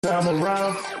Time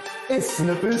around, it's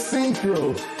Snip and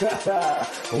Synchro.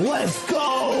 Let's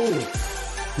go!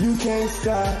 You can't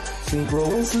stop, Synchro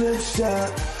and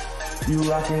Slipshot. You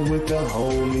rockin' with the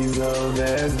homies of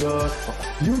Asgard.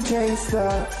 You can't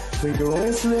stop, Synchro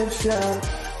and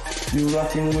Slipshot. You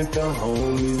rockin' with the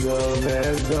homies of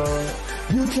Asgard.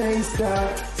 You can't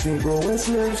stop, Synchro and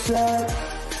Slipshot.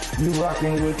 You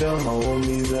rockin' with the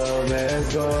homies of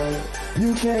Asgard.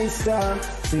 You can't stop,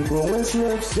 Synchro and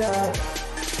Slipshot.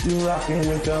 You rockin'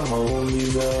 with the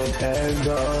homies of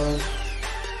Asgard.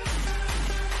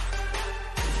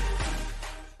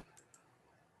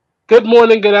 Good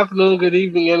morning, good afternoon, good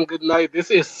evening, and good night.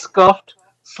 This is Scuffed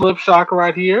Slipshock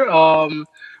right here.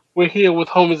 We're here with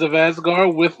Homies of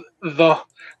Asgard with the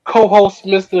co-host,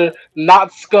 Mr.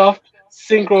 Not Scuffed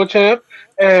Synchro Champ,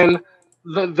 and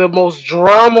the most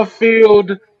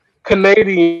drama-filled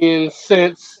Canadian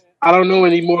since I don't know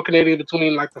any more Canadian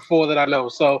between like the four that I know.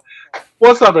 So,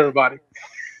 what's up, everybody?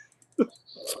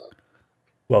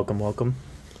 Welcome.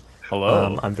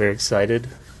 Hello. I'm very excited.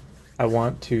 I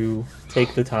want to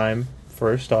take the time,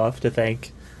 first off, to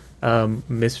thank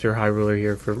Mr. High Ruler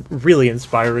here for really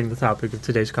inspiring the topic of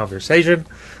today's conversation.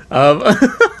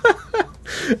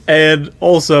 And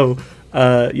also,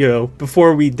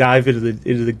 before we dive into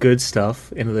the good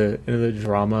stuff, into the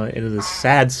drama, into the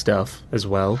sad stuff as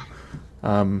well,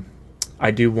 I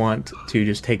do want to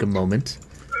just take a moment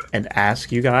and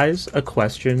ask you guys a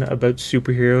question about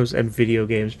superheroes and video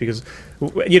games, because,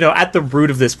 at the root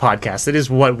of this podcast, it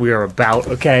is what we are about,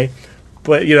 okay?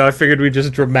 But, I figured we'd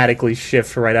just dramatically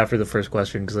shift right after the first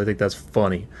question, because I think that's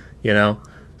funny,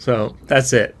 So,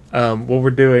 that's it. What we're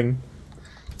doing,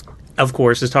 of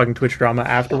course, is talking Twitch drama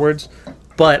afterwards,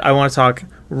 but I want to talk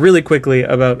really quickly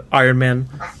about Iron Man.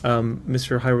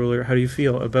 Mr. High Ruler, how do you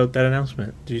feel about that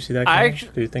announcement? Did you see that?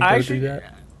 Do you think they would do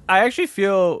that? I actually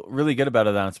feel really good about the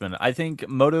announcement. I think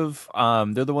Motive,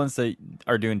 they're the ones that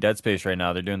are doing Dead Space right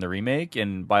now. They're doing the remake,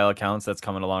 and by all accounts, that's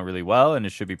coming along really well, and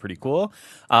it should be pretty cool.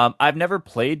 I've never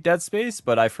played Dead Space,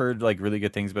 but I've heard like really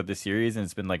good things about this series, and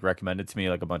it's been like recommended to me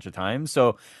like a bunch of times.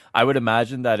 So I would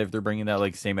imagine that if they're bringing that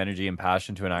like same energy and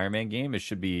passion to an Iron Man game, it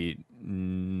should be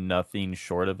nothing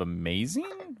short of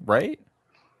amazing, right?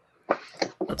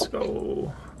 Let's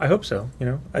go. I hope so.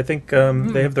 I think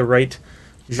they have the right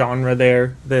genre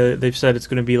there. They've said it's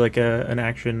going to be like an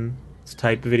action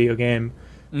type video game.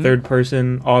 Third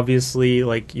person, obviously,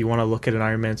 like you want to look at an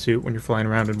Iron Man suit when you're flying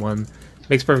around in one.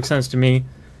 Makes perfect sense to me.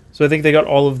 So I think they got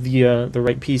all of the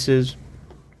right pieces.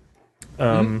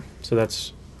 So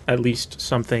that's at least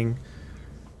something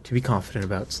to be confident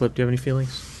about. Slip, do you have any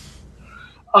feelings?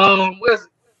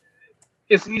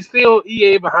 It's still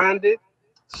EA behind it.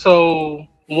 So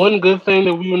one good thing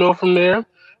that we know from there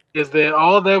is that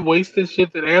all that wasted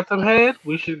shit that Anthem had,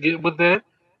 we should get with that.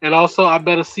 And also, I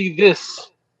better see this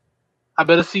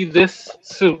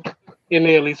suit in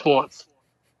there at least once.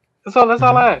 That's all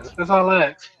I ask.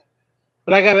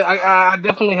 But I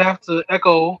definitely have to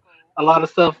echo a lot of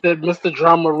stuff that Mr.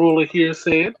 Drama Ruler here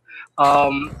said.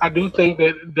 I do think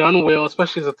that done well,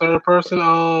 especially as a third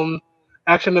person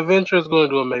action adventure, is going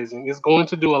to do amazing. It's going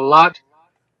to do a lot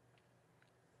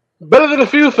better than a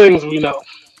few things we know.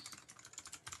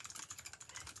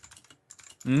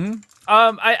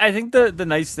 I think the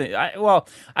nice thing,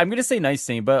 I'm gonna say nice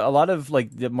thing, but a lot of like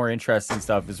the more interesting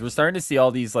stuff is we're starting to see all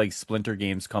these like Splinter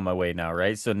games come my way now,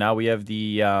 right? So now we have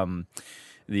the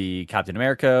Captain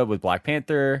America with Black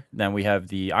Panther, then we have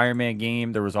the Iron Man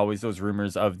game. There was always those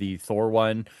rumors of the Thor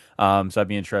one, so I'd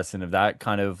be interested if that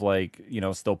kind of like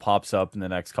still pops up in the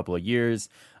next couple of years.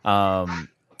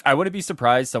 I wouldn't be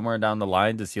surprised somewhere down the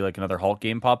line to see like another Hulk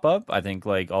game pop up. I think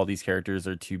like all these characters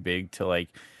are too big to like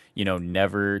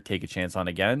never take a chance on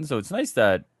again. So it's nice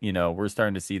that, we're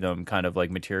starting to see them kind of like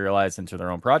materialize into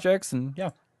their own projects. And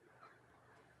yeah.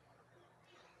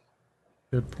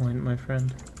 Good point, my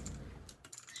friend.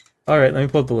 All right, let me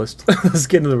pull up the list. Let's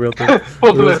get into the real thing.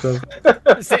 Pull the list.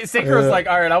 Synchro's like,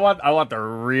 all right, I want the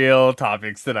real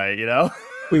topics tonight,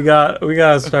 We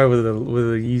gotta start with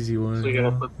an easy one. So you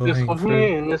gotta put this one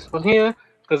here and this one here.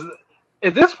 Because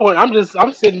at this point,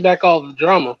 I'm sitting back all the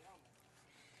drama.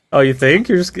 Oh, you think?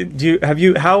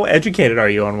 How educated are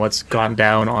you on what's gone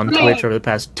down on Twitch over the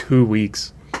past 2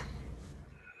 weeks?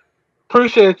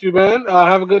 Appreciate you, man.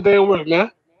 Have a good day at work,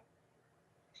 man.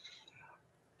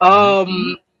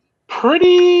 I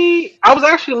was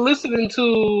actually listening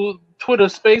to Twitter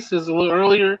Spaces a little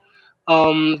earlier,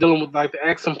 dealing with like the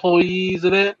ex-employees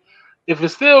and that. If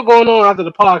it's still going on after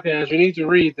the podcast, you need to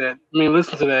read that.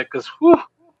 Listen to that, because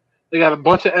they got a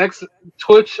bunch of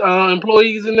ex-Twitch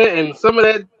employees in there, and some of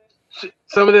that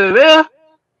there,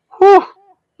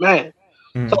 man.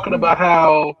 Talking about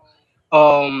how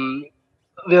Um,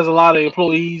 there's a lot of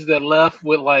employees that left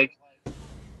with like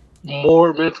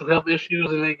more mental health issues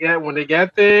than they got when they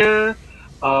got there.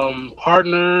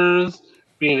 Partners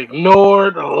being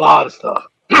ignored, a lot of stuff.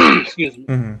 Excuse me.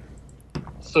 Hmm.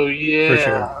 So For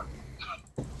sure.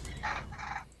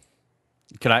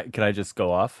 yeah. Can I just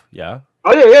go off? Yeah.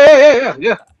 Oh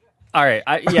yeah. All right.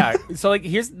 Yeah. So like,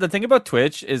 here's the thing about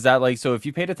Twitch is that like, so if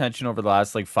you paid attention over the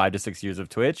last like 5 to 6 years of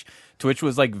Twitch, Twitch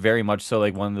was like very much so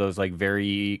like one of those like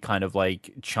very kind of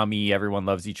like chummy, everyone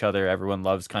loves each other, everyone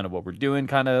loves kind of what we're doing,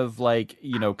 kind of like,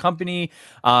 company.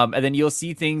 And then you'll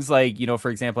see things like,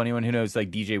 for example, anyone who knows like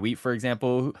DJ Wheat, for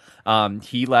example,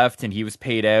 he left and he was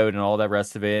paid out and all that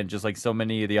rest of it, and just like so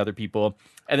many of the other people.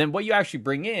 And then what you actually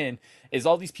bring in is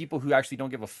all these people who actually don't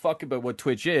give a fuck about what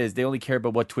Twitch is. They only care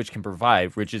about what Twitch can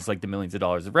provide, which is like the millions of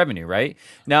dollars of revenue, right?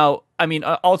 Now, I mean,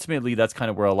 ultimately, that's kind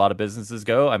of where a lot of businesses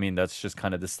go. I mean, that's just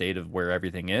kind of the state of where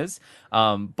everything is.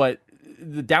 But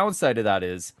the downside of that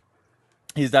is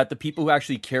that the people who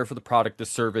actually care for the product, the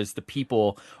service, the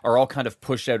people are all kind of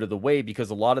pushed out of the way, because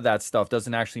a lot of that stuff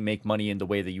doesn't actually make money in the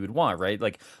way that you would want, right?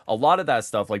 Like a lot of that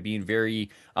stuff, like being very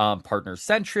partner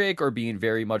centric or being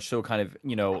very much so kind of,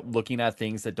 looking at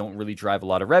things that don't really drive a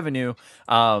lot of revenue.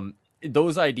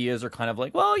 Those ideas are kind of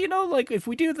like, well, like if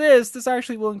we do this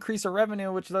actually will increase our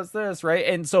revenue, which does this, right?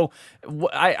 And so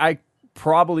I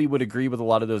probably would agree with a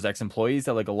lot of those ex-employees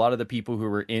that like a lot of the people who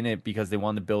were in it because they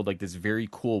wanted to build like this very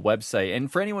cool website. And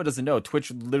for anyone who doesn't know,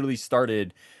 Twitch literally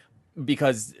started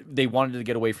because they wanted to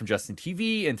get away from Justin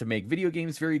TV and to make video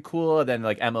games very cool. And then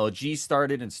like MLG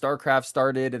started and StarCraft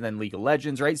started and then League of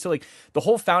Legends, right? So like the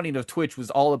whole founding of Twitch was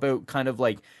all about kind of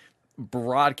like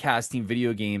broadcasting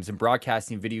video games and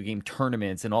broadcasting video game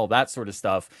tournaments and all that sort of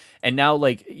stuff. And now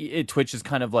like Twitch is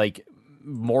kind of like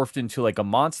morphed into like a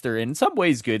monster, in some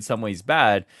ways good, some ways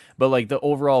bad, but like the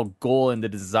overall goal and the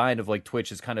design of like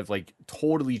Twitch is kind of like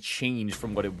totally changed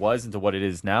from what it was into what it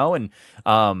is now. And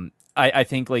I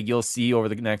think like you'll see over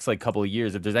the next like couple of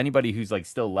years, if there's anybody who's like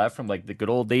still left from like the good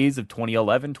old days of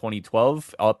 2011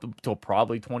 2012 up until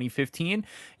probably 2015,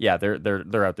 yeah, they're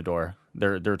out the door.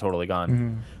 They're totally gone.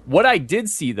 Mm-hmm. What I did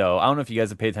see though, I don't know if you guys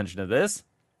have paid attention to this,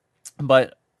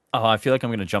 but I feel like I'm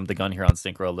going to jump the gun here on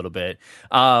Synchro a little bit.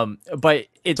 But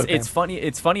it's funny.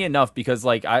 It's funny enough because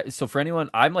like so for anyone,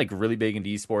 I'm like really big into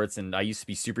esports and I used to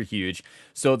be super huge.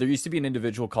 So there used to be an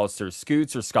individual called Sir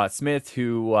Scoots or Scott Smith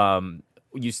who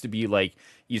used to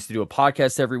do a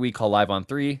podcast every week called Live on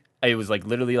 3. It was like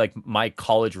literally like my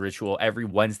college ritual every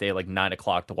Wednesday at like 9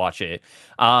 o'clock to watch it.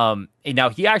 And now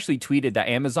he actually tweeted that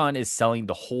Amazon is selling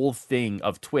the whole thing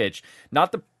of Twitch,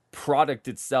 not the product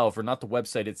itself or not the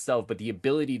website itself, but the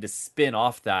ability to spin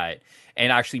off that and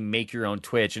actually make your own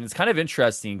Twitch. And it's kind of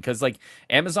interesting because like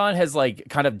Amazon has like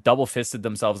kind of double fisted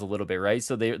themselves a little bit, right?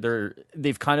 So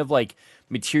they've kind of like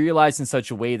materialized in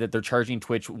such a way that they're charging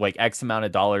Twitch like X amount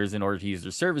of dollars in order to use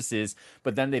their services,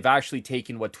 but then they've actually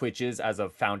taken what Twitch is as a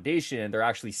foundation and they're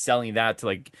actually selling that to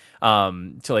like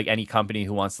any company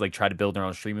who wants to like try to build their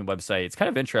own streaming website. It's kind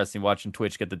of interesting watching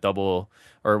Twitch get the double,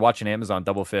 or watching Amazon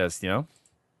double fist,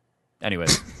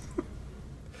 Anyways.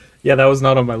 Yeah, that was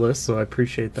not on my list, so I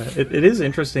appreciate that. It is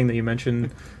interesting that you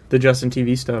mentioned the Justin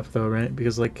TV stuff, though, right?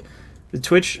 Because, like, the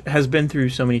Twitch has been through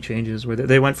so many changes where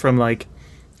they went from, like,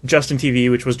 Justin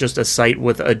TV, which was just a site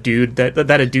with a dude that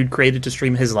a dude created to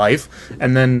stream his life,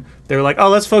 and then they were like, oh,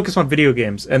 let's focus on video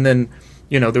games. And then,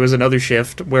 there was another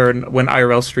shift where when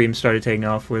IRL streams started taking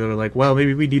off, where they were like, well,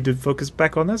 maybe we need to focus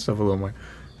back on that stuff a little more.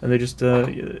 And they just, they're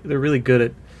really good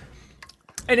at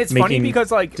and it's funny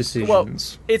because like decisions. Well,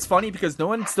 it's funny because no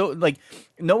one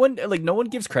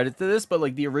gives credit to this, but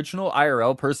like the original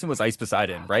IRL person was Ice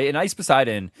Poseidon, right? And Ice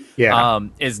Poseidon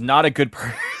is not a good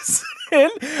person.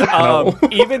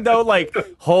 Even though like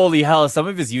holy hell, some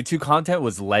of his YouTube content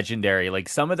was legendary. Like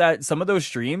some of those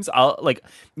streams,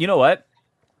 you know what?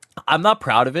 I'm not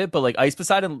proud of it, but like Ice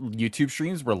Poseidon YouTube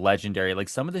streams were legendary. Like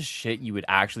some of the shit you would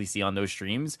actually see on those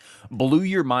streams blew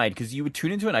your mind because you would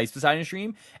tune into an Ice Poseidon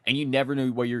stream and you never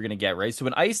knew what you were going to get, right? So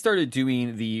when Ice started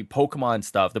doing the Pokemon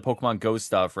stuff, the Pokemon Go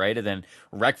stuff, right? And then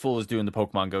Wreckful was doing the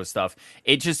Pokemon Go stuff.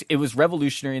 It was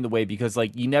revolutionary in the way because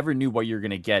like you never knew what you were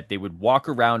going to get. They would walk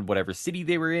around whatever city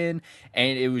they were in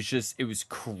and it was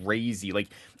crazy. Like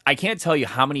I can't tell you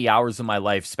how many hours of my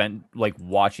life spent like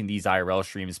watching these IRL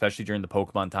streams, especially during the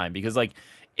Pokemon time, because like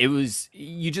it was,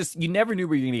 you never knew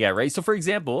what you're going to get, right? So for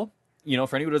example,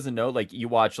 for anyone who doesn't know, like you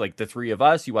watch like the three of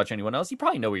us, you watch anyone else, you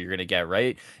probably know what you're going to get,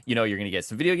 right? You're going to get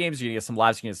some video games, you're going to get some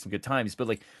laughs, you're going to get some good times, but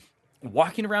like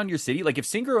walking around your city, like if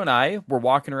Synchro and I were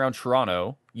walking around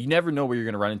Toronto, you never know where you're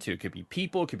going to run into. It could be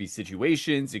people, it could be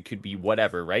situations, it could be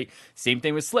whatever, right? Same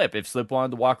thing with Slip. If Slip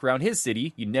wanted to walk around his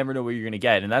city, you never know where you're going to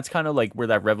get. And that's kind of like where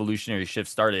that revolutionary shift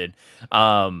started.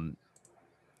 And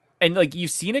like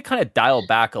you've seen it kind of dial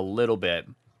back a little bit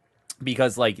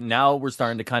because like now we're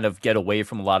starting to kind of get away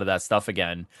from a lot of that stuff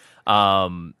again.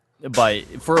 But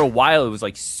for a while, it was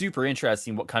like super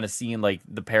interesting what kind of seeing like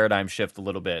the paradigm shift a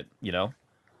little bit, you know?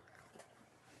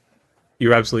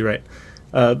 You're absolutely right.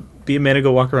 Be a man to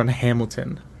go walk around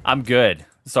Hamilton. I'm good.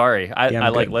 Sorry. I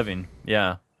I'm like good. living.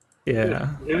 Yeah. Yeah.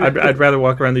 I'd rather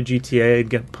walk around the GTA and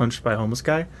get punched by a homeless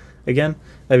guy again.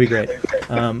 That'd be great.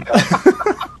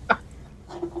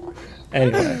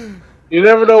 Anyway. You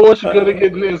never know what you're gonna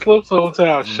get in Slip's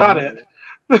hometown. Shot at.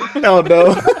 Oh,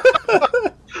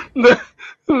 no.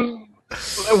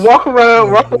 Walk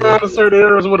around in certain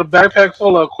areas with a backpack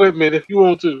full of equipment if you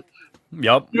want to.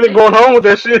 Yep. You ain't going home with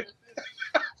that shit.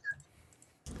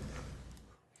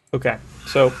 Okay,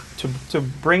 so to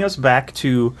bring us back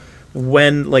to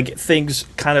when like things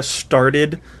kind of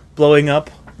started blowing up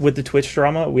with the Twitch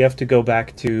drama, we have to go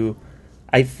back to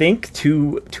I think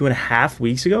 2.5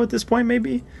 weeks ago at this point,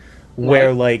 maybe,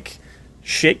 where like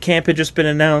Shit Camp had just been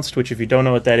announced, which if you don't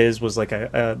know what that is, was like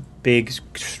a big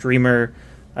streamer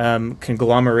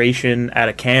conglomeration at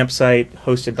a campsite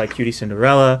hosted by Cutie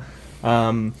Cinderella,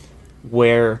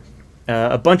 where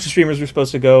a bunch of streamers were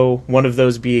supposed to go, one of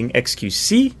those being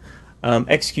XQC.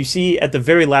 XQC at the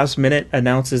very last minute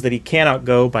announces that he cannot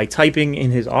go by typing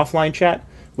in his offline chat,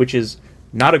 which is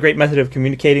not a great method of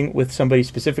communicating with somebody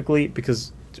specifically,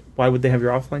 because why would they have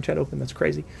your offline chat open? That's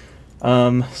crazy.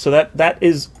 So that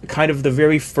is kind of the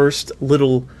very first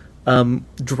little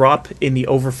drop in the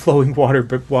overflowing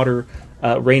water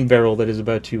rain barrel that is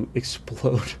about to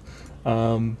explode.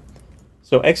 So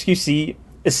XQC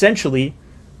essentially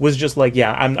was just like,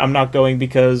 yeah, I'm not going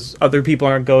because other people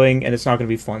aren't going and it's not going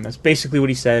to be fun. That's basically what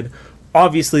he said.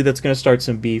 Obviously, that's going to start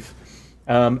some beef.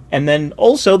 And then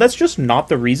also, that's just not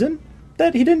the reason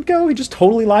that he didn't go. He just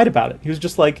totally lied about it. He was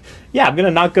just like, yeah, I'm going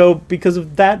to not go because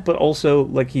of that, but also,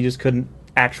 like, he just couldn't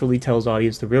actually tell his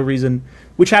audience the real reason,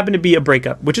 which happened to be a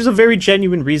breakup, which is a very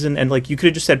genuine reason, and, like, you could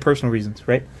have just said personal reasons,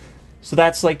 right? So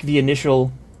that's, like, the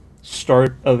initial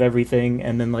start of everything,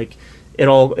 and then, like, it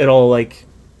all like,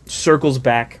 circles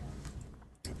back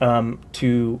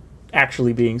to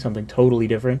actually being something totally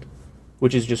different,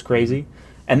 which is just crazy.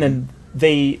 And then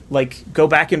they like go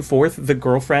back and forth, the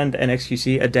girlfriend and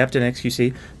XQC, Adept and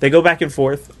XQC, they go back and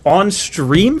forth on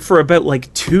stream for about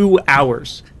like 2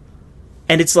 hours,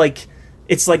 and it's like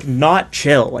not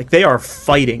chill. Like they are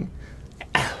fighting.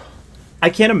 I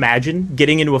can't imagine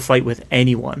getting into a fight with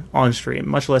anyone on stream,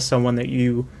 much less someone that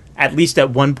you at least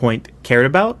at one point cared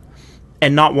about,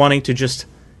 and not wanting to just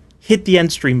hit the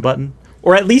end stream button,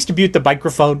 or at least mute the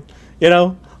microphone, you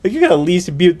know? Like, you gotta at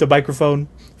least mute the microphone.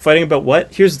 Fighting about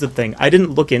what? Here's the thing. I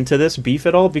didn't look into this beef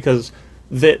at all because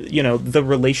the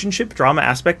relationship drama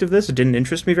aspect of this didn't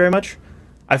interest me very much.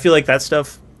 I feel like that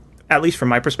stuff, at least from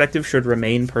my perspective, should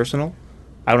remain personal.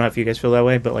 I don't know if you guys feel that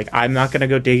way, but, like, I'm not gonna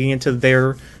go digging into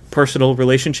their personal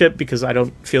relationship because I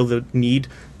don't feel the need.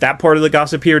 That part of the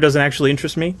gossip here doesn't actually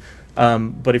interest me.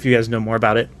 But if you guys know more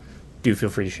about it, do feel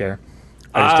free to share.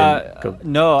 I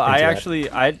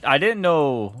didn't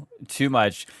know too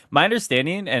much. My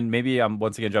understanding, and maybe I'm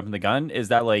once again jumping the gun, is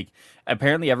that like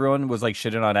apparently everyone was like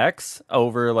shitting on X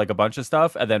over like a bunch of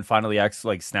stuff, and then finally X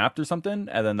like snapped or something,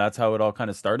 and then that's how it all kind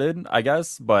of started, I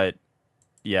guess. But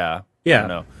yeah, I don't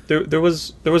know. There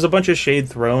was a bunch of shade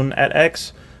thrown at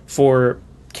X for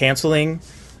canceling,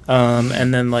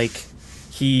 and then like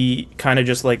he kind of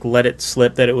just like let it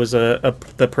slip that it was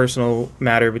the personal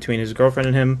matter between his girlfriend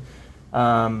and him.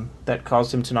 That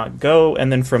caused him to not go,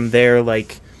 and then from there,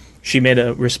 like, she made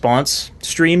a response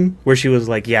stream where she was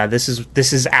like, yeah, this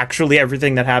is actually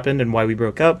everything that happened and why we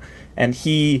broke up, and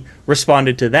he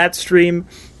responded to that stream,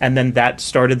 and then that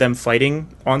started them fighting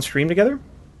on stream together.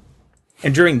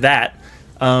 And during that,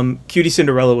 Cutie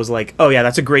Cinderella was like, oh yeah,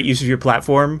 that's a great use of your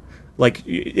platform. Like,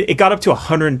 it got up to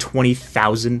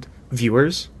 120,000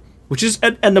 viewers, which is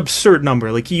an absurd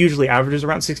number. Like, he usually averages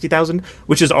around 60,000,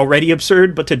 which is already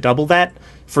absurd, but to double that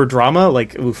for drama,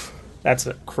 like, oof, that's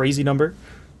a crazy number.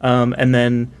 And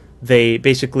then they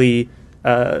basically,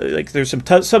 like, there's some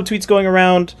subtweets going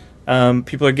around.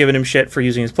 People are giving him shit for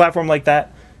using his platform like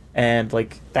that. And,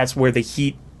 like, that's where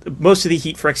most of the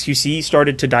heat for XQC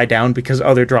started to die down because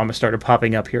other drama started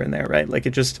popping up here and there, right? Like,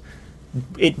 it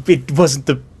wasn't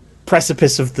the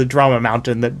precipice of the drama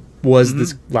mountain that was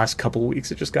this last couple of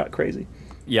weeks. It just got crazy.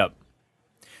 Yep.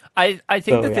 I think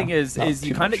So the yeah, thing is not you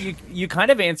too kind of much. you kind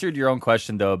of answered your own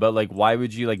question though about like why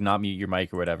would you like not mute your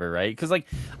mic or whatever, right? Because like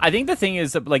I think the thing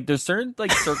is that like there's certain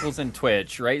like circles in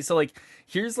Twitch, right? So like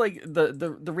here's like the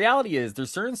reality is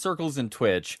there's certain circles in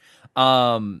Twitch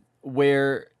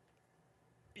where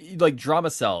like drama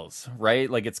sells, right?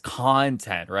 Like it's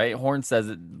content, right? Horn says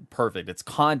it perfect. It's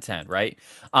content, right?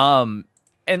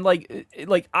 And like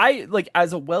I like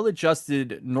as a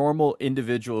well-adjusted normal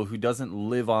individual who doesn't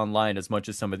live online as much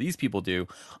as some of these people do,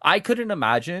 I couldn't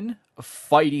imagine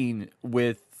fighting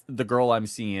with the girl I'm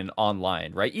seeing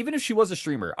online, right? Even if she was a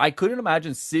streamer, I couldn't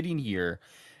imagine sitting here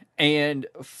and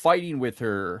fighting with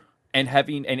her and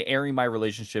having and airing my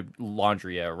relationship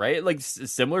laundry out, right? Like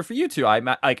similar for you two.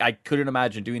 Like I couldn't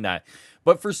imagine doing that.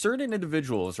 But for certain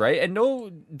individuals, right? And no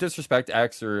disrespect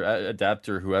X or Adept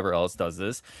or whoever else does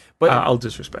this, but I'll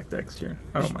disrespect X here.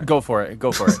 I don't mind. go for it.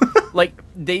 Go for it. Like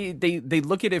they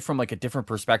look at it from like a different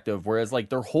perspective, whereas like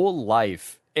their whole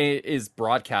life is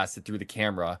broadcasted through the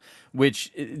camera,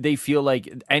 which they feel like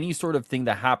any sort of thing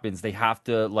that happens, they have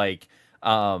to like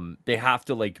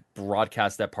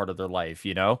broadcast that part of their life,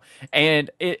 you know. And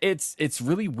it's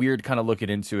really weird kind of looking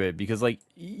into it because like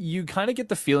you kind of get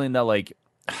the feeling that like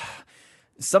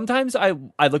sometimes I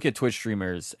look at Twitch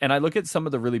streamers and I look at some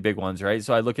of the really big ones, right?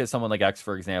 So I look at someone like X,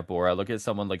 for example, or I look at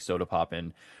someone like Soda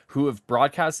Poppin, who have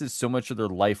broadcasted so much of their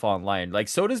life online. Like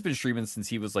Soda's been streaming since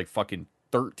he was like fucking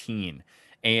 13.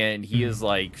 And he is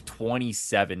like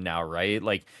 27 now, right?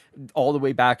 Like all the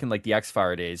way back in like the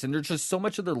X-Fire days. And there's just so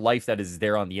much of their life that is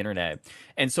there on the internet.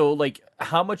 And so like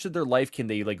how much of their life can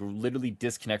they like literally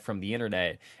disconnect from the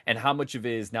internet? And how much of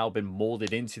it has now been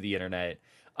molded into the internet?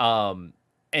 And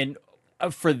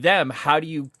for them, how do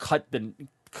you cut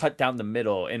down the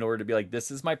middle in order to be like, this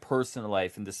is my personal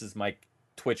life and this is my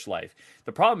Twitch life?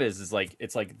 The problem is like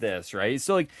it's like this, right?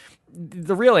 So like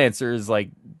the real answer is like,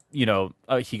 you know,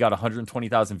 he got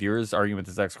 120,000 viewers arguing with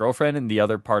his ex-girlfriend, and the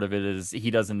other part of it is he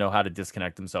doesn't know how to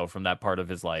disconnect himself from that part of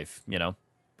his life, you know.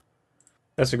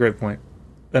 That's a great point.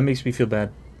 That makes me feel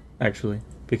bad, actually,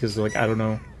 because like I don't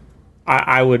know,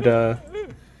 I would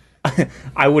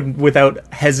I would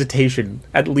without hesitation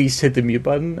at least hit the mute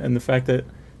button, and the fact that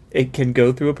it can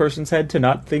go through a person's head to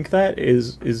not think that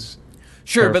is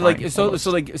Sure, but like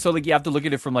terrifying, so you have to look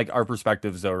at it from like our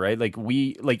perspectives though, right? Like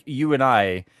we like you and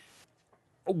I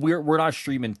we're not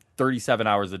streaming 37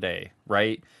 hours a day,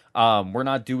 right? We're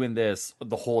not doing this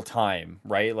the whole time,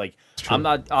 right? Like I'm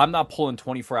not pulling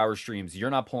 24-hour streams. You're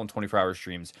not pulling 24-hour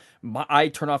streams. I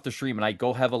turn off the stream and I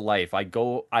go have a life. I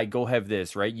go have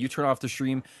this, right? You turn off the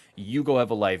stream, you go have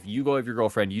a life. You go have your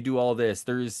girlfriend. You do all this.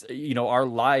 There's you know our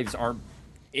lives aren't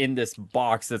in this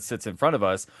box that sits in front of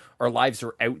us. Our lives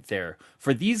are out there.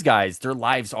 For these guys, their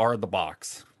lives are the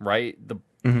box, right?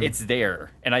 It's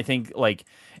there. And I think like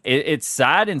it's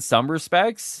sad in some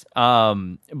respects.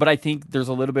 But I think there's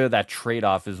a little bit of that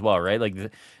trade-off as well, right?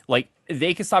 Like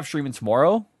they can stop streaming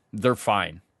tomorrow, they're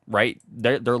fine, right?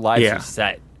 Their lives Yeah. are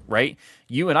set, right?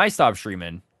 You and I stop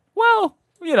streaming. Well,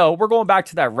 you know, we're going back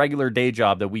to that regular day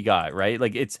job that we got, right?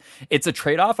 Like it's a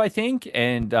trade-off, I think,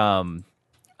 and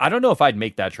I don't know if I'd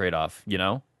make that trade off, you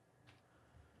know?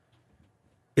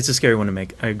 it's a scary one to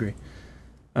make. I agree.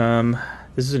 Um,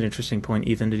 this is an interesting point,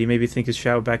 Ethan. Did he maybe think his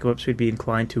shadow backups would be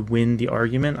inclined to win the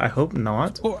argument? I hope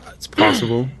not. Well, It's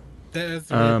possible. that's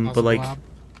very But possible. like,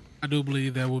 I do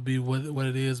believe that would be what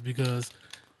it is because,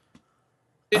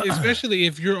 especially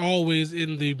if you're always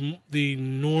in the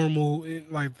normal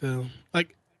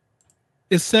like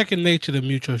it's second nature to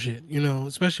mute your shit, you know.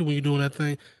 Especially when you're doing that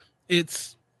thing,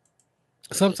 it's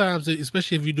sometimes,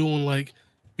 especially if you're doing like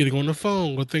getting on the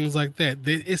phone or things like that,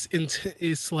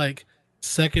 it's like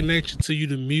second nature to you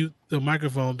to mute the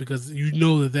microphone because you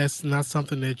know that that's not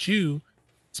something that you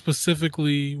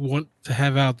specifically want to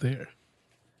have out there.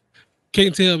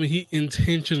 Can't tell me he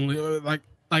intentionally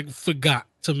like forgot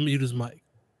to mute his mic.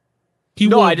 He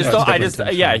No, I wanted just to- That's don't. I definitely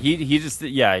just yeah. intentional. He just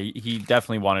yeah. He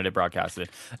definitely wanted it broadcasted.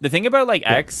 The thing about like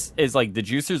X is like the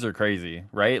juicers are crazy,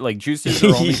 right? Like juicers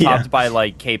are only Yeah. topped by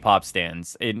like K-pop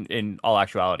stands in all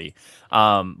actuality.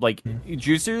 Like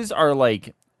juicers are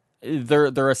like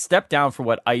they're a step down from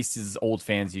what Ice's old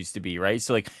fans used to be, right?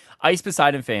 So like Ice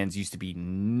Poseidon fans used to be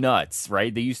nuts,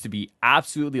 right? They used to be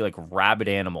absolutely like rabid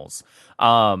animals.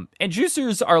 And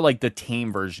juicers are like the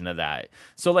tame version of that.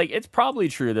 So like it's probably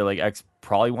true that like X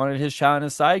probably wanted his chat on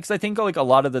his side because I think like a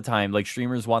lot of the time like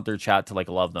streamers want their chat to like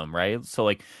love them, right? So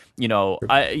like you know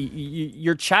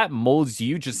your chat molds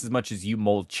you just as much as you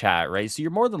mold chat, right? So you're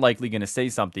more than likely going to say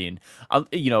something,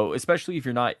 you know, especially if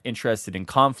you're not interested in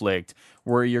conflict,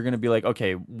 where you're going to be like,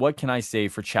 okay, what can I say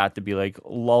for chat to be like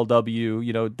lol w,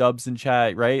 you know, dubs in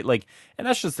chat, right? Like, and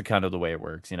that's just the kind of the way it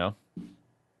works, you know.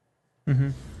 Yeah,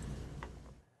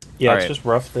 All it's right. just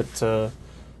rough that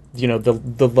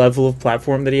the level of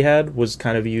platform that he had was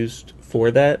kind of used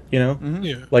for that. Yeah.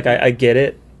 Like I get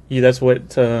it. Yeah, that's what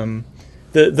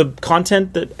the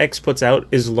content that X puts out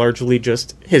is largely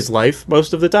just his life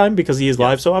most of the time because he is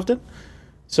live Yes. so often.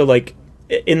 So like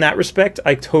in that respect,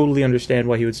 I totally understand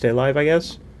why he would stay live, I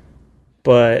guess.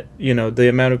 But the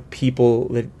amount of people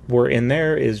that were in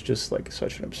there is just like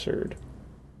such an absurd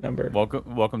number.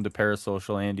 Welcome to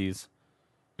Parasocial Andes.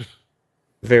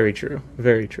 Very true.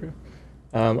 Very true.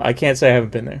 I can't say I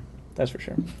haven't been there. That's for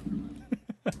sure.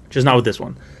 Just not with this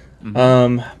one.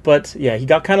 But yeah, he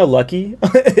got kind of lucky,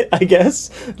 I guess,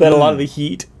 that a lot of the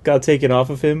heat got taken off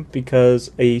of him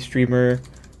because a streamer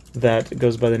that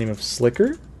goes by the name of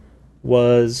Slicker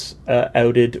was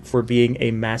outed for being a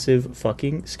massive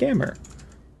fucking scammer,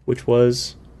 which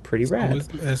was pretty rad.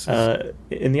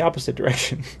 In the opposite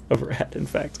direction of rad, in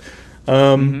fact.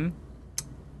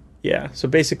 Yeah, so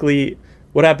basically,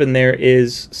 what happened there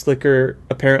is Slicker,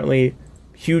 apparently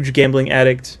huge gambling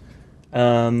addict,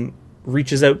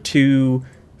 reaches out to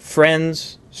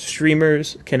friends,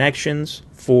 streamers, connections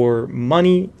for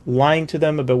money, lying to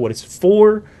them about what it's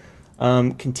for,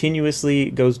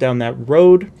 continuously goes down that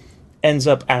road, ends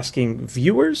up asking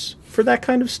viewers for that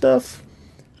kind of stuff,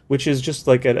 which is just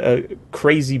like a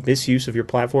crazy misuse of your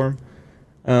platform.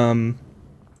 And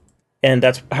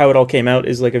that's how it all came out,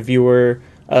 is like a viewer,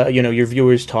 your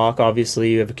viewers talk,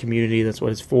 obviously you have a community, that's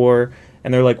what it's for,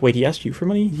 and they're like, wait, he asked you for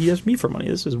money, he asked me for money,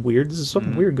 this is weird, this is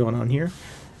something weird going on here.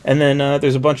 And then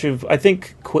there's a bunch of, I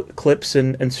think, clips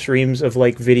and streams of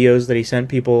like videos that he sent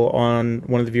people on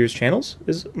one of the viewers channels,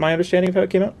 is my understanding of how it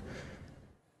came out.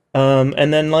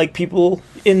 And then like people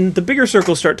in the bigger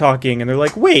circles start talking, and they're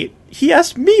like, "Wait, he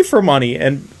asked me for money,"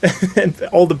 and and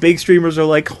all the big streamers are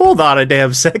like, "Hold on a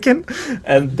damn second,"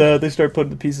 and they start putting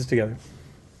the pieces together.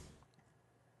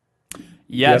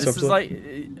 Yeah, this is like.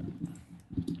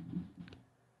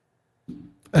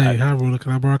 Hey, hi, Ruler.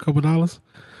 Can I borrow a couple dollars?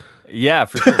 Yeah,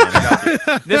 for sure. Man, I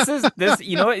got you. This.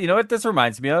 You know what? You know what this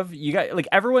reminds me of? You got like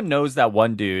everyone knows that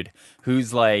one dude who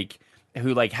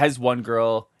has one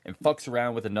girl and fucks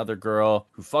around with another girl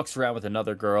who fucks around with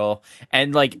another girl,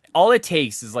 and like all it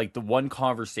takes is like the one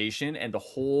conversation and the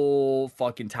whole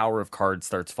fucking tower of cards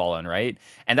starts falling, right?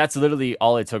 And that's literally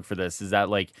all it took for this, is that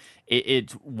like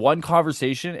it's one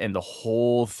conversation and the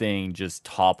whole thing just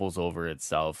topples over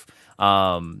itself,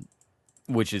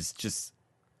 which is just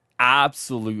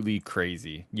absolutely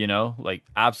crazy, like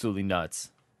absolutely nuts.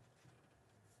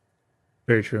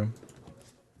 Very true.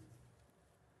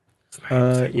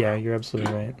 Yeah, you're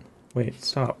absolutely right. Wait,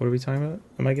 stop. What are we talking about?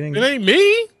 Am I getting? It ain't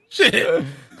me. Shit.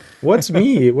 What's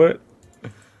me? What?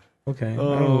 Okay, I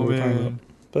don't know Oh what we're talking about, man.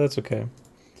 but that's okay.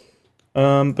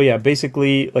 But yeah,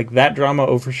 basically, like that drama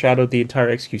overshadowed the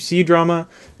entire XQC drama.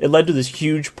 It led to this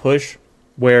huge push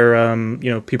where,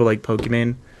 people like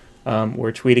Pokimane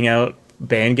were tweeting out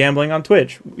ban gambling on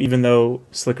Twitch, even though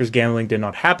Slicker's gambling did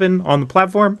not happen on the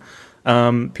platform.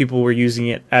 People were using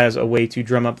it as a way to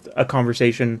drum up a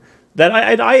conversation that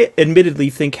I admittedly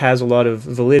think has a lot of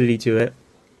validity to it,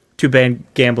 to ban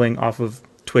gambling off of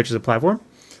Twitch as a platform.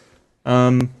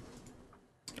 Oh,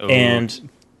 And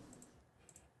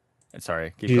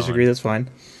sorry, keep if you going. disagree, that's fine.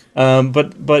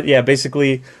 But yeah,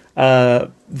 basically,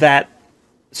 that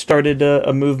started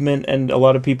a movement, and a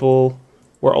lot of people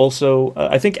were also.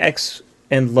 I think X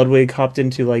and Ludwig hopped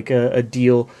into like a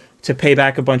deal to pay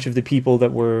back a bunch of the people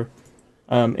that were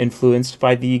influenced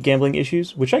by the gambling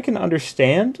issues, which I can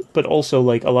understand. But also,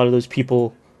 like a lot of those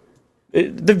people,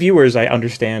 the viewers, I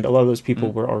understand. A lot of those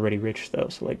people were already rich, though.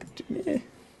 So like,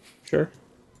 sure.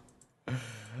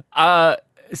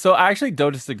 So I actually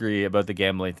don't disagree about the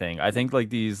gambling thing. I think like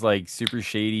these like super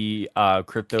shady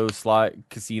crypto slot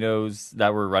casinos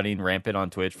that were running rampant on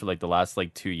Twitch for like the last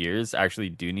like 2 years actually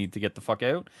do need to get the fuck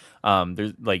out.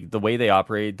 There's like the way they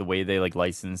operate, the way they like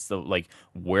license, the like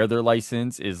where they're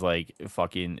licensed is like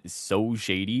fucking so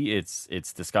shady. It's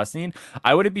disgusting.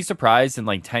 I wouldn't be surprised in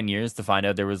like 10 years to find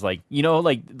out there was like,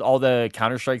 like all the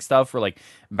Counter-Strike stuff where like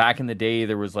back in the day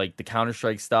there was like the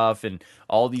Counter-Strike stuff and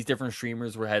all these different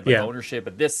streamers were had like Yeah. ownership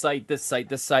of this site, this site,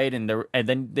 this site, and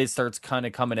then it starts kind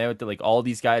of coming out that like all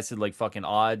these guys had like fucking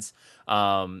odds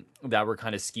that were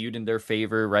kind of skewed in their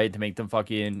favor, right? To make them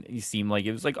fucking seem like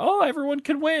it was like, oh, everyone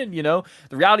could win, The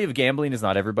reality of gambling is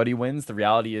not everybody wins. The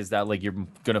reality is that like you're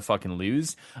gonna fucking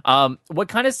lose. What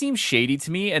kind of seems shady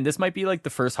to me, and this might be like the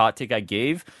first hot take I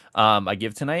give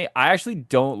tonight. I actually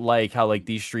don't like how like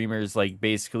these streamers like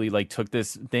basically like took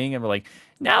this thing and were like,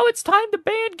 now it's time to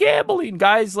ban gambling,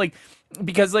 guys, like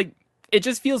because like it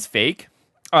just feels fake.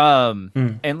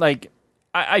 And like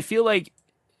I feel like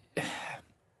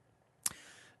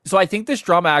So I think this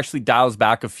drama actually dials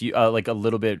back a few, like a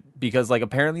little bit, because like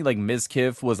apparently like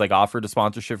Mizkif was like offered a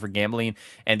sponsorship for gambling,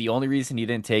 and the only reason he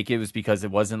didn't take it was because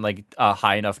it wasn't like a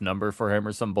high enough number for him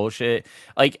or some bullshit.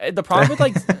 Like the problem with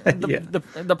like Yeah.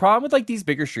 the problem with like these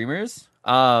bigger streamers,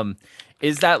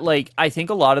 is that like I think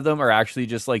a lot of them are actually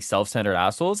just like self centered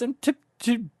assholes, and to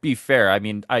be fair, I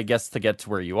mean, I guess to get to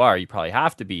where you are, you probably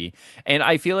have to be. And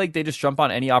I feel like they just jump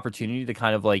on any opportunity to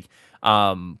kind of like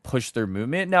push their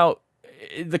movement. Now,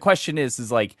 the question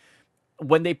is like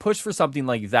when they push for something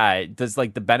like that, does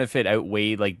like the benefit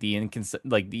outweigh like the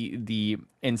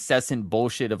incessant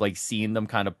bullshit of like seeing them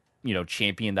kind of, you know,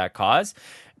 champion that cause?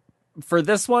 For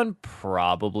this one,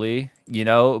 probably, you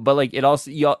know, but like it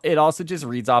also just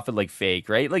reads off of like fake,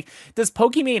 right? Like, does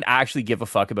Pokimane actually give a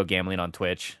fuck about gambling on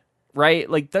Twitch? Right?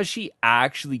 Like, does she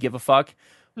actually give a fuck?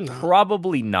 No.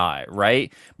 Probably not,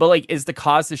 right? But like, is the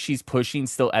cause that she's pushing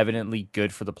still evidently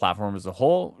good for the platform as a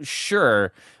whole?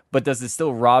 Sure. But does it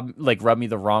still rub me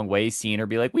the wrong way seeing her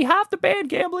be like, we have to ban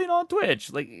gambling on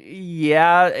Twitch? Like,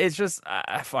 yeah, it's just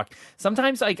fuck.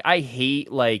 Sometimes I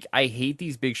hate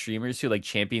these big streamers who like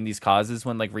champion these causes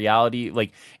when like reality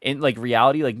like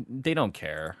they don't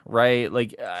care, right?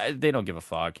 Like they don't give a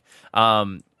fuck.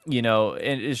 You know,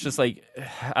 and it's just like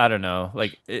I don't know,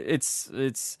 like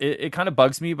it kind of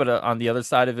bugs me, but on the other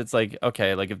side of it's like,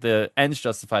 okay, like if the ends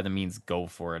justify the means, go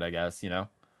for it, I guess, you know.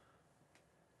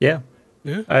 Yeah,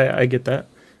 Yeah. I get that.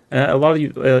 A lot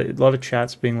of a lot of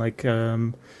chats being like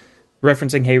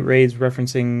referencing hate raids,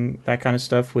 referencing that kind of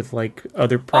stuff with like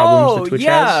other problems Oh that Twitch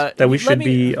yeah, has that we let should me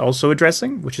be also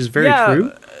addressing, which is very yeah.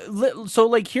 true. So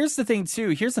like here's the thing too,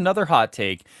 here's another hot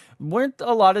take. Weren't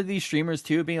a lot of these streamers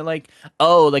too being like,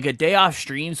 oh, like a day off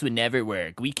streams would never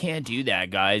work, we can't do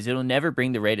that, guys, it'll never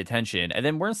bring the right attention? And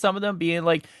then weren't some of them being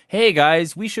like, hey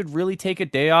guys, we should really take a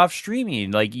day off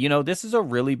streaming, like, you know, this is a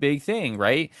really big thing,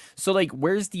 right? So like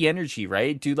where's the energy,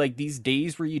 right? Do like these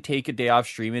days where you take a day off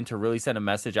streaming to really send a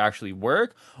message actually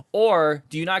work, or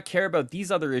do you not care about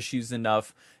these other issues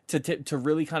enough to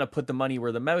really kind of put the money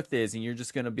where the mouth is, and you're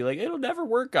just going to be like, it'll never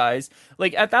work, guys?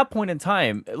 Like at that point in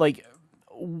time, like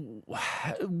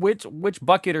which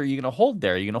bucket are you going to hold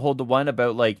there? Are you going to hold the one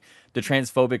about like the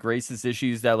transphobic racist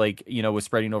issues that like, you know, was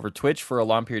spreading over Twitch for a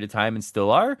long period of time and still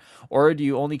are? Or do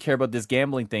you only care about this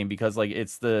gambling thing because like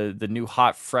it's the new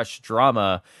hot fresh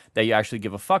drama that you actually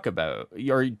give a fuck about,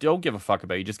 or you don't give a fuck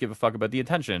about, you just give a fuck about the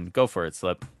attention? Go for it,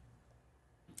 Slip.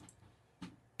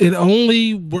 They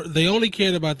only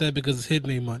cared about that because it's hitting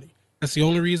their money. That's the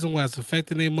only reason why it's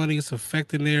affecting their money. It's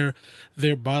affecting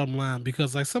their bottom line.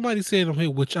 Because like somebody said on here,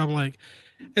 which I'm like,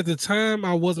 at the time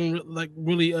I wasn't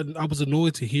really I was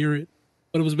annoyed to hear it,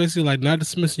 but it was basically like not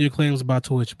dismissing your claims about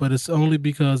Twitch, but it's only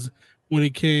because when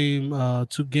it came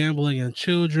to gambling and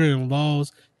children and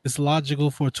laws, it's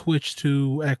logical for Twitch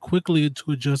to act quickly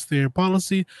to adjust their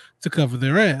policy to cover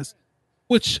their ass.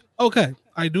 Which okay,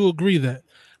 I do agree that.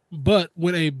 But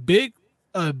when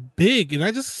and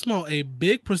not just small, a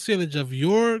big percentage of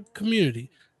your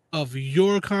community, of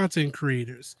your content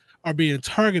creators are being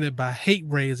targeted by hate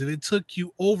raids, and it took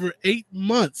you over 8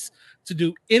 months to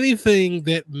do anything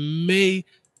that may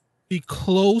be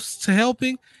close to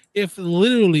helping. If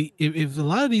literally, if a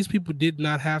lot of these people did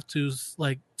not have to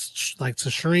like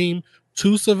to stream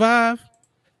to survive,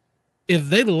 if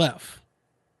they left,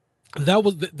 that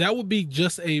would be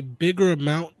just a bigger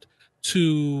amount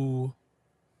to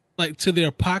to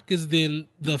their pockets than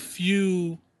the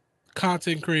few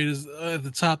content creators at the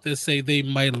top that say they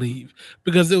might leave.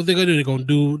 Because what they're gonna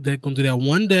do, they're gonna do that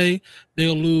one day.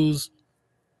 They'll lose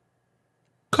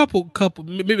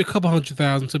maybe a couple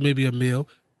 100,000 to maybe $1 million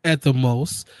at the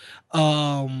most.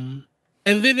 And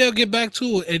then they'll get back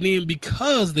to it. And then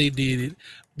because they did it,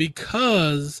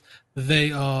 because they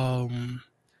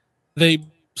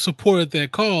supported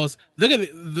that cause, they're gonna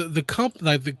the company,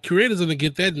 like the creators, are gonna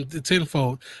get that in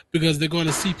tenfold, because they're going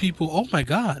to see people. Oh my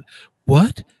god,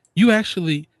 what you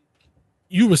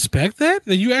respect that?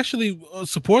 And you actually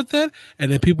support that?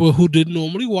 And then people who didn't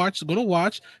normally watch are going to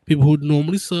watch. People who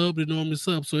normally sub, they normally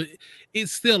sub. So it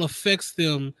still affects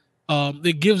them.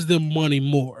 It gives them money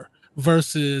more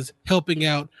versus helping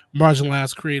out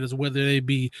marginalized creators, whether they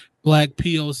be Black,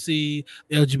 POC,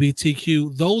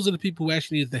 LGBTQ. Those are the people who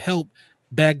actually needed the help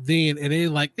back then, and they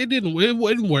like it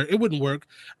wouldn't work.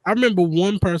 I remember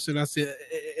one person, I said,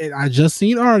 I just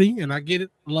seen Artie, and I get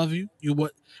it, love you. You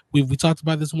what we talked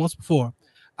about this once before.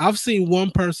 I've seen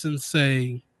one person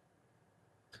say,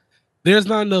 there's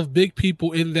not enough big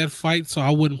people in that fight, so I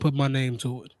wouldn't put my name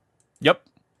to it. Yep.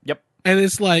 And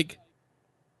it's like,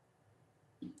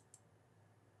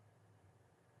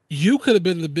 you could have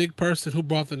been the big person who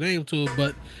brought the name to it,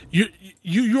 but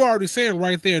you're already saying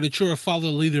right there that you're a follow the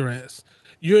leader as.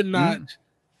 You're not,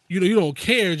 you don't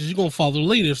care, just you're gonna follow the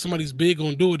leader. If somebody's big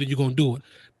gonna do it, then you're gonna do it.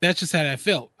 That's just how that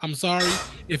felt. I'm sorry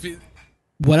if it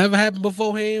whatever happened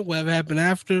beforehand, whatever happened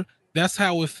after, that's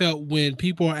how it felt when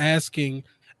people are asking,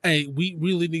 hey, we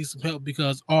really need some help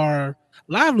because our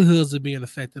livelihoods are being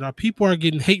affected. Our people are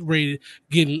getting hate rated,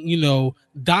 getting,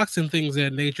 doxxed and things of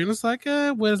that nature. And it's like,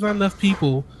 well, there's not enough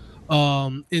people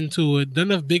into it, not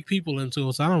enough big people into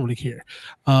it, so I don't really care.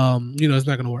 It's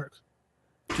not gonna work.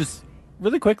 Just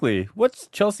really quickly, what's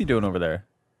Chelsea doing over there?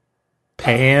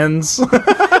 Pans.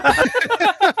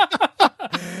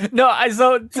 No, I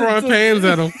so throwing pans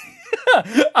at them.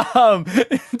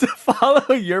 To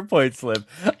follow your point, Slip,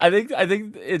 I think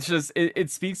it's just it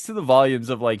speaks to the volumes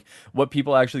of like what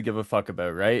people actually give a fuck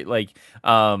about, right?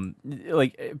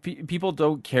 People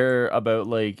don't care about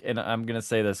like, and I'm gonna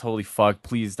say this, holy fuck,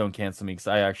 please don't cancel me because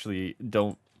I actually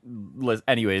don't.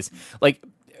 Anyways, like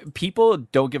people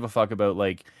don't give a fuck about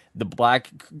like the black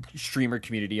streamer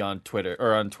community on Twitter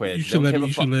or on Twitch. You should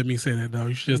let me say that though.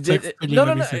 You should just text me. No.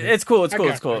 It's cool. It's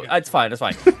cool. It's fine.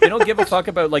 They don't give a fuck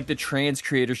about like the trans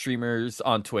creator streamers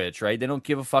on Twitch, right? They don't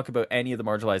give a fuck about any of the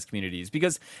marginalized communities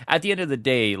because at the end of the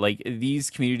day, like these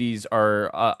communities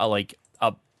are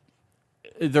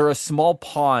they're a small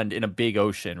pond in a big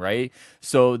ocean, right?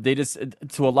 So they just,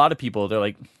 to a lot of people, they're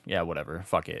like, yeah, whatever,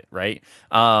 fuck it, right?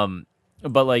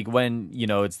 But like when,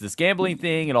 it's this gambling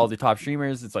thing and all the top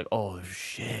streamers, it's like, oh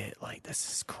shit, like this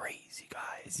is crazy,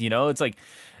 guys. It's like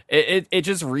it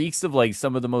just reeks of like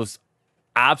some of the most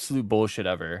absolute bullshit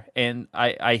ever. And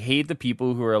I hate the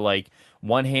people who are like,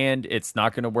 one hand it's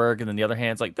not gonna work, and then the other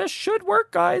hand's like, this should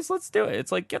work, guys. Let's do it.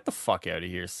 It's like, get the fuck out of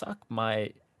here. Suck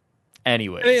my.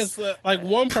 Anyways. It's like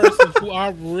one person who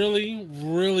I really,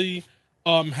 really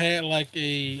had like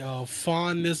a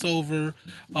fondness over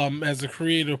as a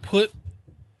creator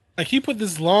he put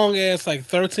this long ass like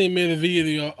 13-minute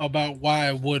video about why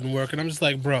it wouldn't work, and I'm just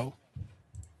like, bro,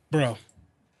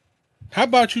 how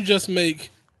about you just make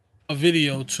a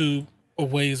video to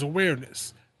raise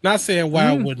awareness? Not saying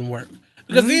why it wouldn't work,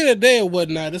 because at the end of the day and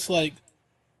whatnot, it's like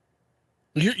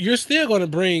you're still going to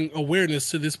bring awareness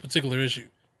to this particular issue,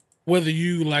 whether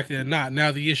you like it or not.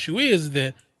 Now the issue is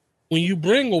that when you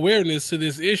bring awareness to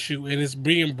this issue and it's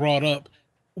being brought up,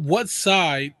 what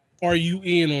side are you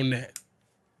in on that?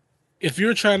 If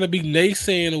you're trying to be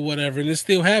naysaying or whatever, and it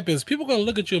still happens, people are going to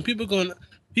look at you and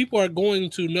people are going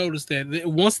to notice that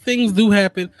once things do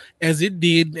happen, as it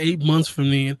did 8 months from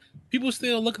then, people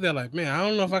still look at that like, man, I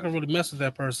don't know if I can really mess with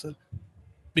that person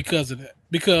because of that,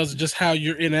 because just how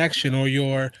you're in action or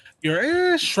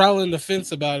you're straddling the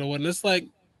fence about it. And it's like,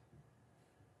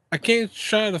 I can't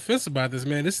straddle the fence about this,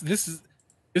 man. This is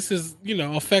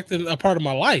affecting a part of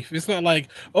my life. It's not like,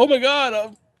 oh my God,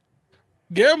 I'm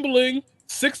gambling.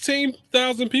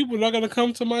 16,000 people are not going to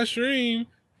come to my stream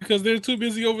because they're too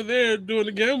busy over there doing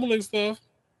the gambling stuff.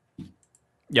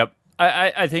 Yep.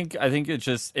 I think it's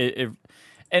just it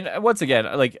and once again,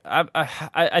 like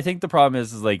I think the problem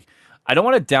is like I don't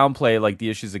want to downplay like the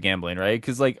issues of gambling, right?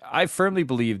 Because like I firmly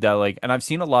believe that like, and I've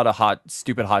seen a lot of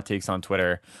stupid hot takes on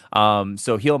Twitter.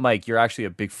 So Heel Mike, you're actually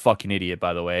a big fucking idiot,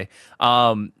 by the way.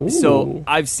 So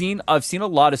I've seen a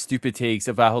lot of stupid takes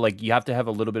about how like you have to have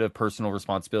a little bit of personal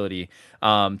responsibility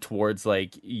towards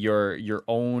like your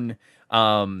own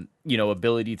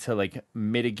ability to like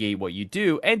mitigate what you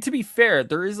do. And to be fair,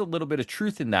 there is a little bit of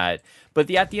truth in that, but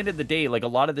at the end of the day, like a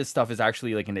lot of this stuff is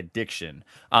actually like an addiction.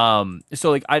 So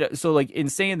in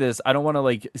saying this, I don't want to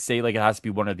like say like it has to be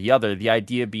one or the other. The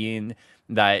idea being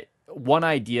that one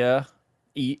idea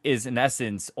is in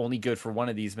essence only good for one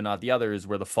of these but not the other is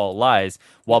where the fault lies,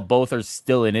 while both are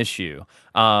still an issue.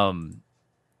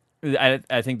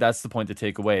 I think that's the point to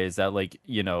take away is that like,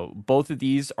 both of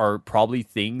these are probably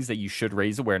things that you should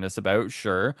raise awareness about.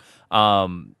 Sure.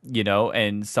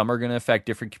 And some are going to affect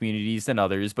different communities than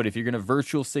others, but if you're going to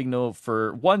virtual signal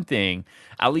for one thing,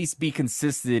 at least be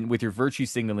consistent with your virtue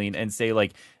signaling and say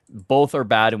like both are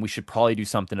bad and we should probably do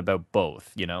something about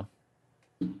both,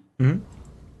 Mm-hmm.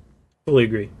 Fully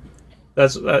agree.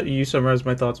 That's you summarized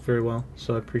my thoughts very well.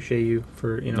 So I appreciate you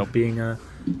for being a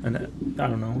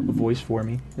voice for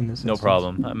me in this. No instance.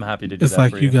 Problem. I'm happy to do it's that.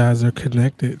 It's for like you guys are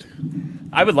connected.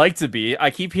 I would like to be.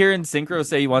 I keep hearing Synchro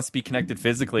say he wants to be connected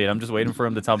physically, and I'm just waiting for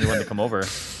him to tell me when to come over.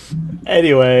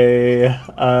 Anyway,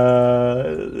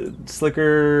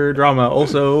 Slicker Drama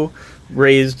also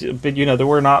raised, but there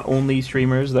were not only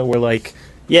streamers that were like,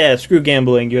 yeah, screw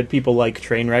gambling. You had people like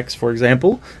Trainwrecks, for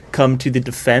example, come to the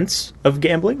defense of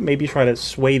gambling, maybe try to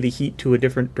sway the heat to a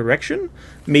different direction.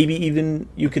 Maybe even,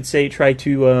 you could say, try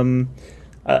to...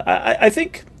 I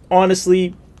think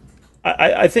honestly,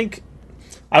 I think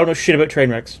I don't know shit about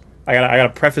train wrecks. I gotta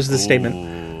preface this statement.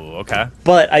 Ooh, okay.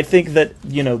 But I think that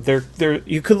there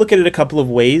you could look at it a couple of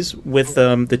ways with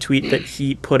the tweet that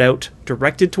he put out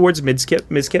directed towards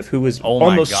Mizkif, who was Oh my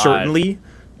almost God. certainly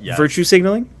Yes. virtue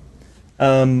signaling.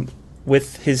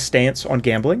 With his stance on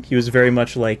gambling, he was very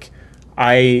much like,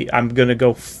 I'm gonna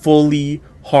go fully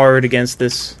hard against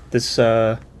this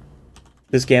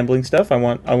gambling stuff. I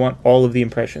want all of the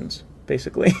impressions,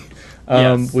 basically.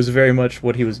 Yes. Was very much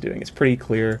what he was doing. It's pretty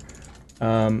clear.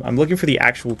 I'm looking for the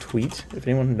actual tweet, if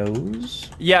anyone knows.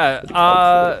 Yeah,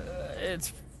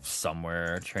 it's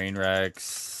somewhere.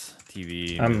 Trainwrecks,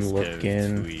 TV. I'm Mizkif,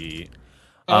 looking. Tweet.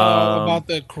 About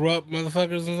the corrupt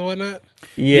motherfuckers and whatnot.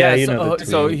 Yeah, you so, know the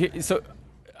so, tweet. he- so,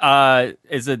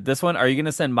 is it this one? Are you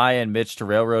gonna send Maya and Mitch to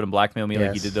railroad and blackmail me like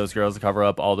you Yes. did those girls to cover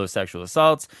up all those sexual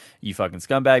assaults? You fucking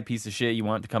scumbag piece of shit. You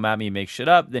want to come at me and make shit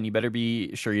up? Then you better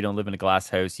be sure you don't live in a glass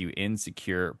house, you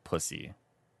insecure pussy.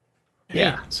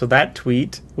 Yeah. So that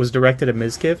tweet was directed at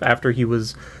Mizkif after he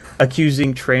was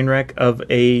accusing Trainwreck of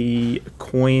a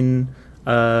coin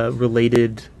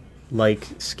related like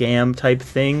scam type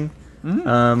thing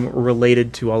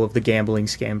related to all of the gambling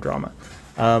scam drama.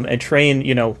 And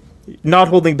Train, not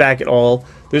holding back at all.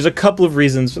 There's a couple of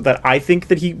reasons that I think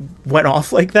that he went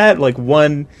off like that. Like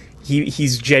one,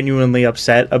 he's genuinely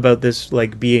upset about this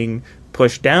like being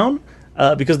pushed down.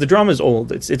 Because the drama is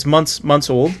old. It's months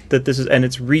old that this is, and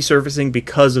it's resurfacing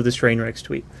because of this Trainwrecks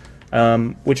tweet,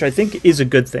 which I think is a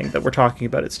good thing that we're talking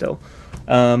about it still.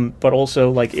 But also,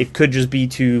 like, it could just be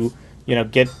to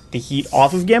get the heat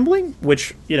off of gambling,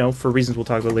 which for reasons we'll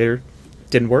talk about later,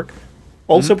 didn't work.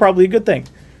 Also, probably a good thing.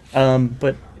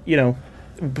 But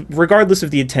regardless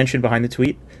of the intention behind the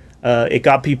tweet, it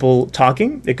got people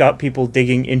talking. It got people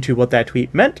digging into what that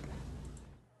tweet meant.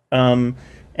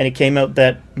 And it came out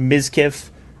that Mizkif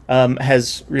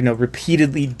has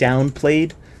repeatedly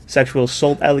downplayed sexual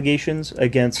assault allegations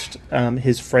against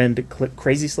his friend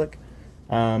Crazy Slick,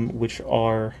 which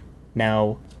are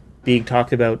now being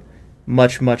talked about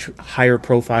much higher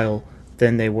profile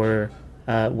than they were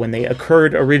when they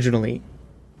occurred originally.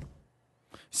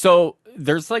 So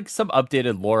there's like some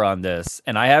updated lore on this,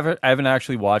 and I haven't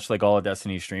actually watched like all of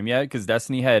Destiny's stream yet because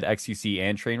Destiny had XQC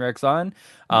and Trainwrecks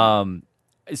on.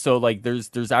 So like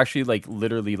there's actually like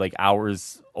literally like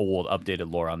hours old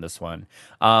updated lore on this one.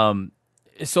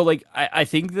 So like I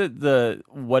think that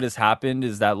what has happened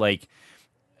is that like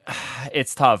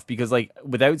it's tough because like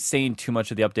without saying too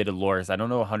much of the updated lore, 'cause I don't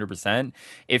know 100%.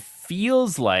 It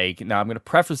feels like, now I'm going to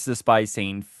preface this by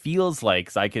saying feels like,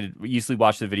 because I could easily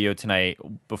watch the video tonight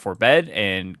before bed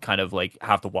and kind of like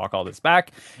have to walk all this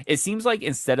back. It seems like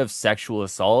instead of sexual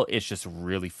assault, it's just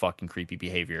really fucking creepy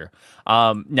behavior.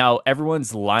 Now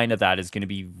everyone's line of that is going to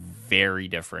be very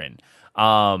different.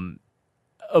 But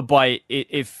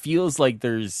it feels like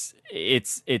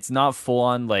it's not full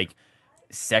on like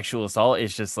sexual assault.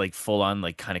 It's just like full on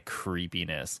like kind of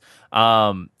creepiness.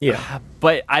 Yeah.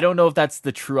 But I don't know if that's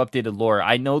the true updated lore.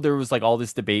 I know there was like all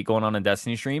this debate going on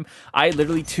Destiny stream. I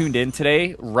literally tuned in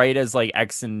today right as like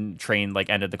X and Train like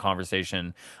ended the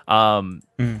conversation. And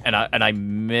I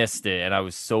missed it and I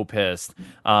was so pissed.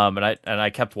 And I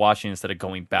kept watching instead of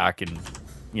going back and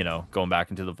going back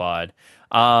into the VOD.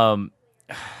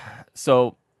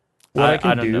 So what I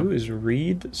can don't do know. is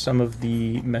read some of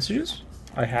the messages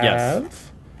I have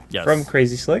Yes. from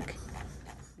Crazy Slick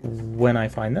when I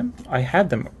find them. I had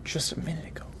them just a minute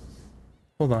ago.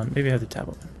 Hold on, maybe I have the tab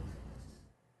open.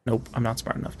 Nope, I'm not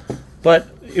smart enough. But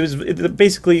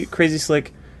basically Crazy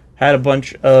Slick had a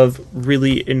bunch of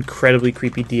really incredibly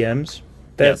creepy DMs.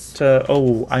 That Yes.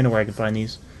 I know where I can find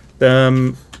these.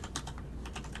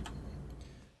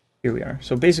 Here we are.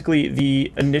 So basically,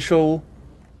 the initial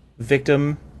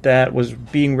victim that was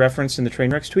being referenced in the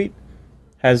Trainwrecks tweet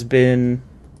has been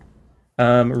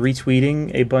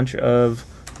retweeting a bunch of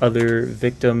other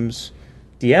victims'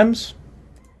 DMs,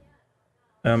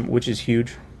 which is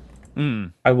huge.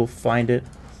 I will find it.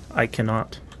 I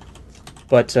cannot.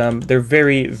 But they're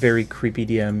very, very creepy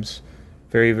DMs.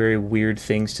 Very, very weird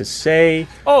things to say.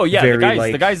 Oh yeah, very,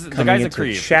 the guy's coming a into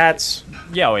creep. chats.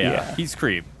 Yeah. He's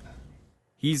creep.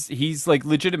 He's like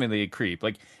legitimately a creep.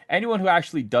 Like anyone who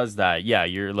actually does that, yeah,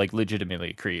 you're like legitimately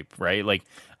a creep, right? Like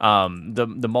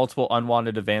the multiple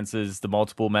unwanted advances, the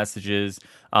multiple messages.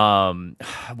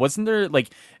 Wasn't there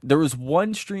like there was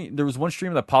one stream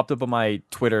that popped up on my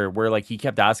Twitter where like he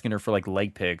kept asking her for like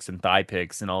leg pics and thigh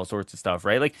pics and all sorts of stuff,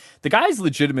 right? Like the guy's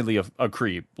legitimately a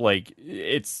creep. Like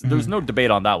there's no debate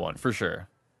on that one for sure.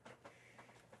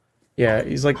 Yeah,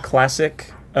 he's like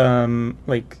classic,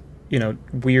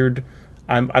 weird.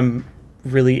 I'm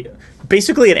really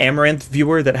basically an Amaranth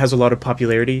viewer that has a lot of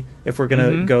popularity. If we're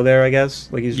gonna go there, I guess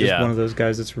like he's just one of those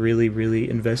guys that's really really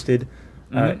invested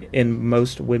in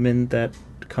most women that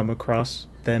come across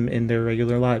them in their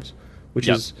regular lives, which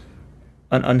is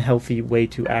an unhealthy way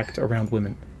to act around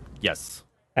women. Yes.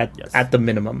 At the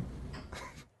minimum.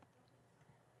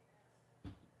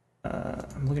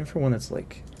 I'm looking for one that's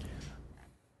like.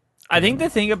 I think the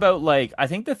thing about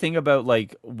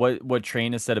what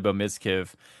Train has said about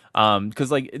Mizkiv,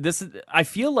 because like this, I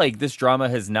feel like this drama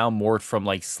has now morphed from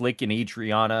like Slick and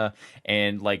Adriana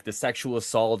and like the sexual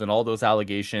assault and all those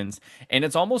allegations, and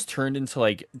it's almost turned into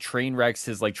like Trainwrecks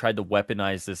has like tried to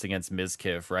weaponize this against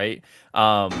Mizkiv, right?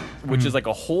 Which is like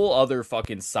a whole other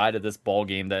fucking side of this ball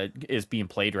game that is being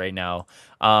played right now.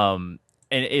 And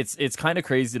it's kind of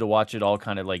crazy to watch it all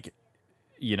kind of like,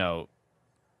 you know,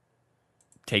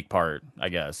 take part, I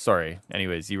guess. Sorry.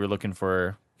 Anyways, you were looking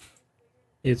for.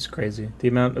 It's crazy. The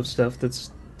amount of stuff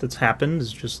that's happened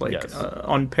is just like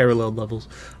on parallel levels.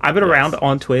 I've been around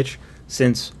on Twitch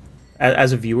since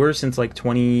as a viewer since like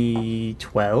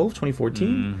 2012,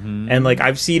 2014, and like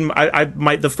I've seen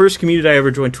the first community I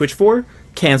ever joined Twitch for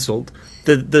canceled.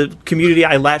 The community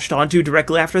I latched onto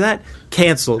directly after that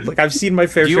canceled. Like I've seen my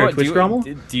fair share of Twitch drama.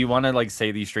 Do you want to like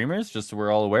say these streamers just so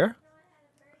we're all aware?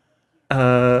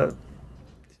 I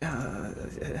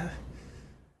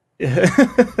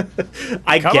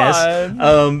guess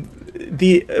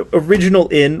the original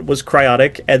in was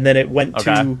Cryotic, and then it went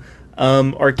to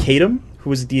Arcadum, who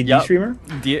was a D&D streamer.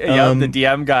 The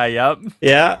DM guy.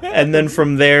 Yeah, and then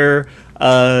from there,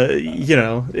 you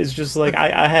know, it's just like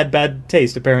I had bad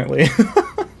taste apparently.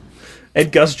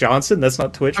 And Gus Johnson, that's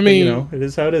not Twitch, but you know, it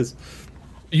is how it is.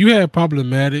 You had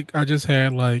Problematic. I just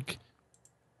had like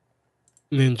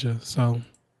Ninja, so.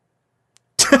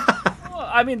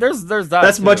 I mean, there's that.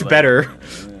 That's too, much like, better.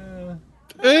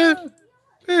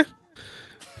 It's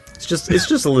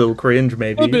just a little cringe,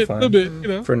 maybe. A little bit, you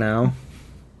know. For now.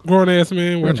 Grown ass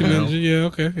man watching Ninja. Yeah,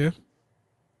 okay, yeah.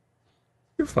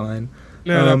 You're fine.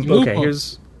 Now, okay,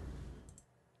 here's.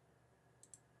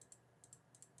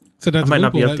 So that's I might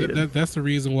not be updated. That's the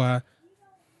reason why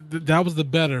that was the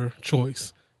better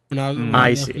choice. When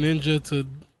I see. Ninja to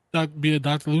be a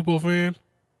Dr. Lupo fan.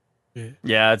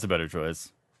 Yeah, it's a better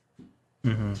choice.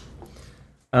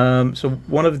 So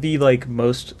one of the like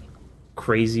most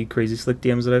crazy slick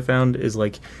DMs that I found is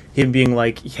like him being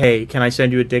like, "Hey, can I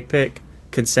send you a dick pic?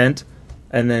 Consent?"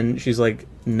 And then she's like,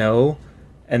 "No,"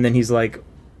 and then he's like,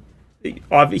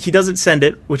 he doesn't send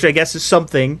it, which I guess is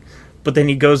something, but then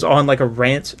he goes on like a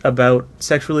rant about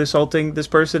sexually assaulting this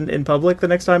person in public the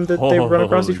next time that they run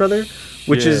across each other,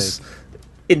 which is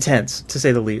intense to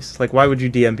say the least. Like, why would you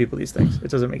DM people these things?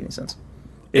 It doesn't make any sense.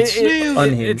 It's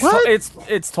unhinged.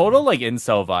 It's total like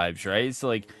incel vibes, right? So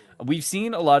like we've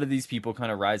seen a lot of these people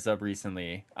kind of rise up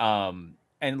recently, and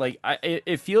like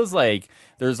it feels like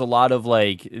there's a lot of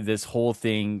like this whole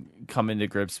thing coming to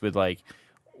grips with like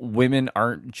women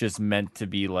aren't just meant to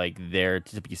be like there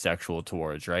to be sexual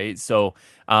towards, right? So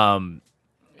a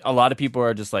lot of people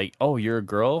are just like, oh, you're a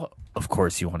girl, of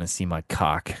course you want to see my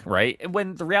cock, right?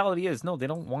 When the reality is, no, they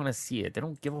don't want to see it. They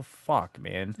don't give a fuck,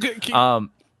 man.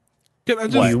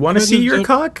 You want to see your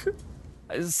cock?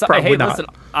 Probably not. Listen,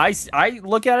 I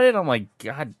look at it and I'm like,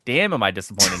 God damn, am I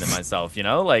disappointed in myself? You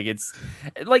know, like it's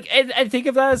like, and think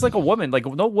of that as like a woman. Like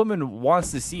no woman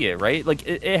wants to see it, right? Like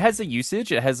it has a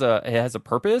usage, it has a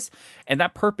purpose, and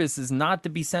that purpose is not to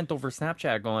be sent over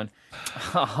Snapchat going,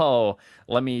 oh,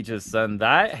 let me just send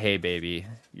that. Hey, baby,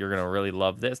 you're gonna really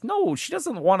love this. No, she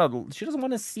doesn't want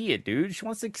to see it, dude. She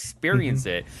wants to experience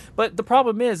it. But the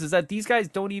problem is that these guys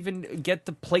don't even get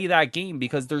to play that game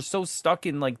because they're so stuck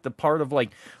in like the part of like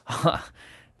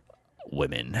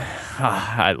women.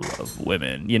 I love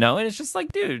women, you know? And it's just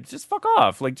like, dude, just fuck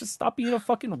off. Like, just stop being a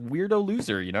fucking weirdo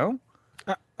loser, you know?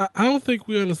 I don't think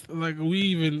we understand, like, we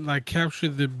even like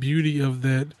captured the beauty of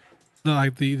that,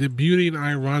 like the beauty and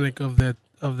ironic of that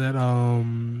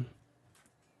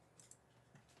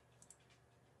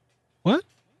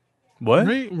what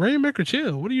Rainmaker,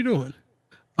 chill, what are you doing?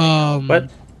 What?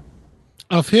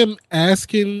 Of him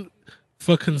asking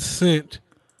for consent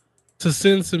to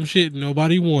send some shit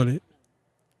nobody wanted,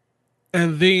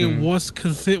 and then once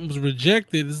consent was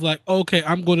rejected, it's like, okay,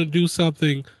 I'm going to do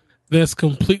something that's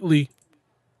completely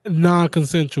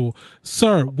non-consensual.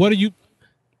 Sir, what are you?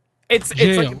 It's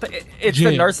like the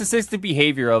narcissistic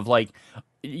behavior of like,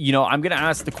 I'm going to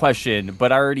ask the question,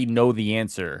 but I already know the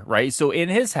answer, right? So in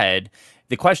his head,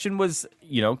 the question was,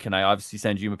 can I obviously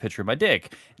send you a picture of my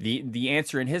dick? The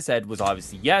answer in his head was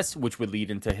obviously yes, which would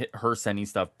lead into her sending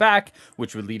stuff back,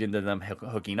 which would lead into them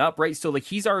hooking up, right? So like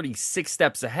he's already 6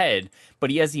 steps ahead, but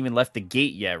he hasn't even left the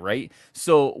gate yet, right?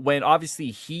 So when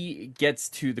obviously he gets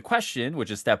to the question,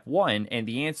 which is step 1, and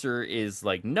the answer is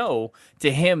like no,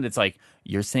 to him, it's like,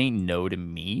 you're saying no to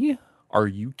me? Are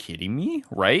you kidding me?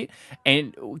 Right?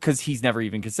 And because he's never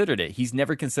even considered it, he's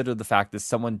never considered the fact that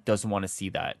someone doesn't want to see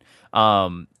that.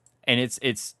 And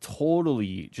it's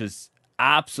totally just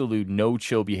absolute no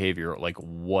chill behavior, like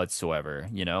whatsoever.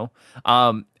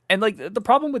 And like the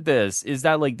problem with this is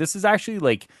that like this is actually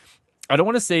like, I don't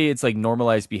want to say it's like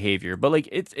normalized behavior, but like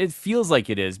it feels like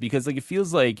it is, because like it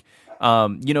feels like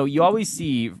you always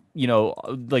see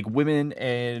like women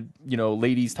and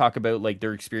ladies talk about like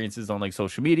their experiences on like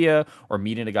social media, or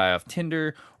meeting a guy off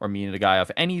Tinder, or meeting a guy off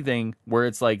anything, where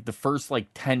it's like the first like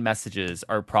 10 messages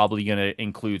are probably going to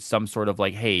include some sort of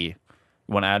like, hey, you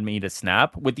want to add me to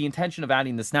Snap, with the intention of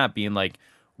adding the Snap being like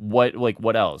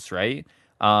what else, right?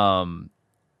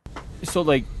 So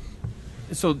like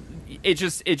so it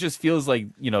just feels like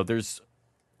there's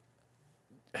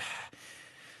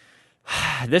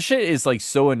this shit is like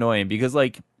so annoying, because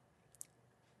like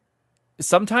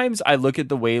sometimes I look at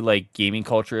the way like gaming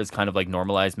culture is kind of like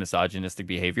normalized misogynistic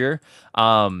behavior,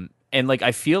 and like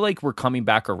I feel like we're coming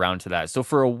back around to that. So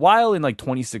for a while in like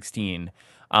 2016,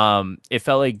 it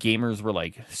felt like gamers were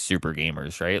like super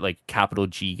gamers, right? Like capital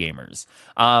G gamers.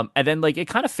 And then like it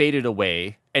kind of faded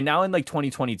away, and now in like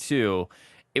 2022,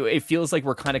 it feels like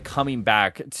we're kind of coming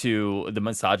back to the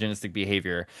misogynistic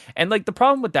behavior. And like the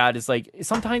problem with that is like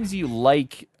sometimes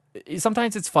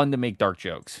it's fun to make dark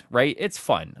jokes, right? It's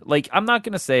fun. Like I'm not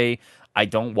going to say I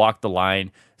don't walk the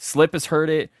line. Slip has heard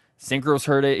it. Synchro's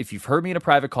heard it. If you've heard me in a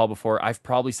private call before, I've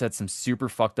probably said some super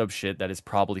fucked up shit that is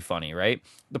probably funny, right?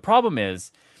 The problem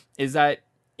is that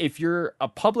if you're a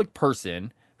public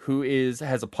person who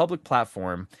has a public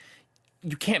platform,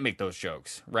 you can't make those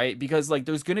jokes, right? Because like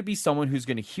there's going to be someone who's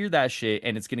going to hear that shit,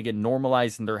 and it's going to get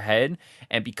normalized in their head.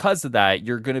 And because of that,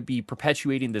 you're going to be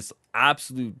perpetuating this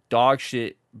absolute dog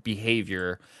shit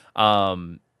behavior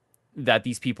that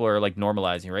these people are like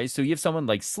normalizing, right? So you have someone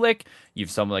like Slick, you have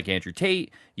someone like Andrew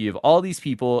Tate, you have all these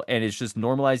people, and it's just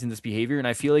normalizing this behavior. And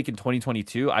I feel like in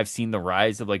 2022, I've seen the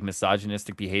rise of like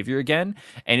misogynistic behavior again,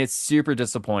 and it's super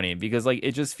disappointing, because like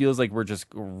it just feels like we're just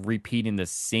repeating the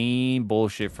same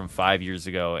bullshit from 5 years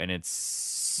ago, and it's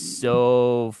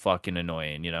so fucking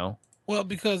annoying, Well,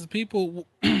 because people,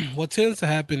 what tends to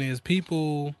happen is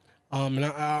people, and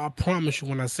I promise you,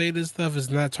 when I say this stuff, it's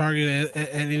not targeted at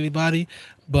anybody,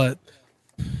 but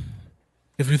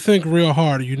if you think real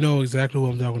hard, you know exactly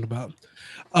what I'm talking about.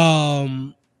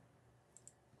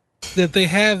 That they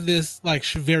have this like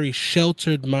very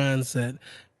sheltered mindset,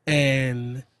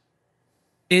 and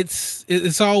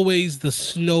it's always the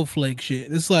snowflake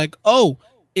shit. It's like, oh,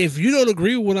 if you don't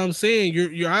agree with what I'm saying,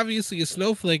 you're obviously a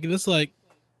snowflake, and it's like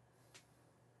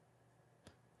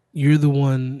you're the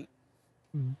one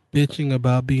bitching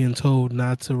about being told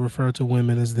not to refer to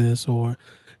women as this, or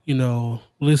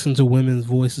listen to women's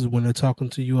voices when they're talking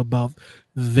to you about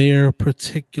their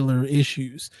particular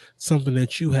issues, something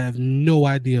that you have no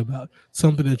idea about,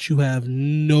 something that you have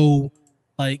no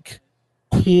like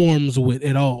qualms with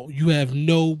at all. You have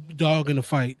no dog in the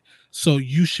fight, so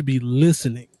you should be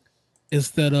listening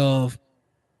instead of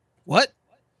what?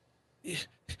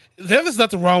 There's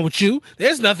nothing wrong with you.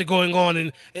 There's nothing going on,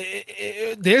 and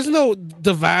there's no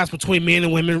divides between men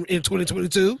and women in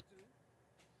 2022.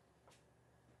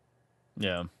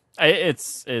 Yeah.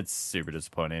 It's super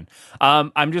disappointing.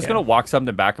 I'm just gonna walk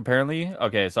something back. Apparently,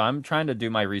 okay. So I'm trying to do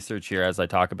my research here as I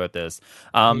talk about this.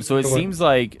 So it seems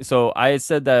like I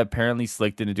said that apparently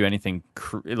Slick didn't do anything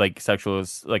like sexual,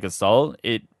 like assault.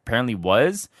 It apparently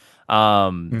was.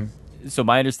 So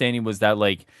my understanding was that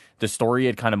like the story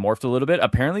had kind of morphed a little bit.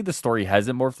 Apparently the story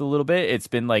hasn't morphed a little bit. It's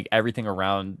been like everything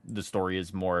around the story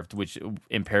is morphed, which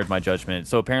impaired my judgment.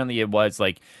 So apparently it was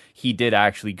like he did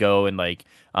actually go and like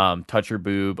touch her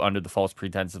boob under the false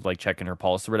pretense of like checking her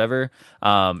pulse or whatever.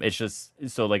 It's just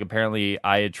so like apparently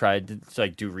I had tried to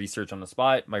like do research on the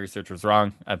spot. My research was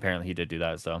wrong. Apparently he did do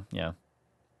that. So yeah.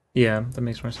 Yeah, that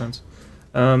makes more sense.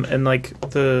 And like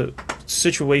the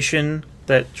situation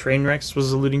that Trainwrecks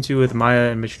was alluding to with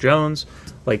Maya and Mitch Jones,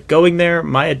 like going there,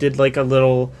 Maya did like a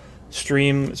little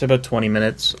stream. It's about 20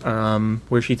 minutes,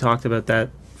 where she talked about that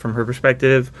from her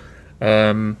perspective.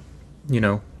 The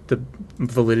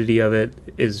validity of it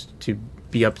is to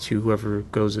be up to whoever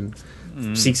goes and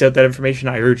seeks out that information.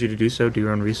 I urge you to do so. Do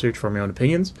your own research, form your own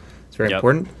opinions. It's very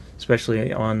important.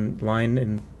 especially online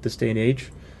in this day and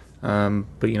age.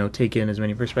 But take in as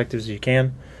many perspectives as you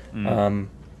can.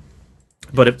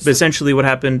 But essentially, what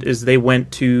happened is they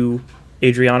went to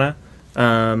Adriana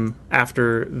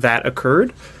after that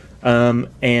occurred,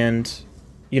 and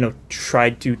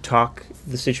tried to talk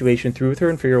the situation through with her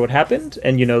and figure out what happened.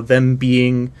 And them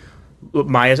being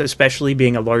Maya, especially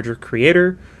being a larger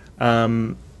creator,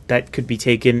 that could be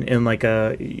taken in like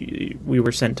a we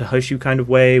were sent to hush you kind of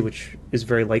way, which is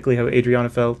very likely how Adriana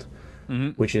felt,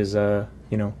 which is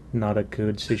not a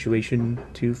good situation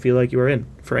to feel like you are in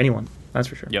for anyone. That's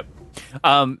for sure. Yep.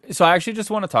 So I actually just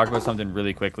want to talk about something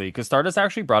really quickly because Stardust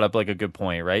actually brought up like a good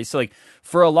point, right? So like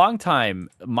for a long time,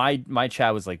 my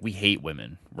chat was like, we hate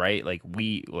women, right? Like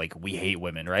we hate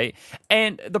women, right?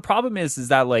 And the problem is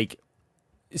that like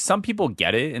some people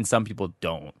get it and some people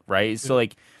don't, right? So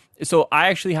like. So I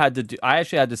actually had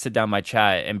to sit down my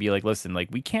chat and be like, listen, like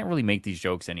we can't really make these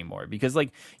jokes anymore because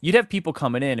like you'd have people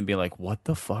coming in and be like, what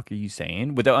the fuck are you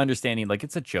saying? Without understanding like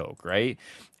it's a joke, right?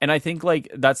 And I think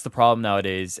like that's the problem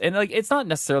nowadays. And like it's not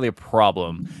necessarily a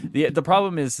problem. The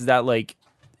problem is that like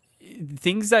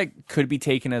things that could be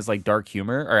taken as like dark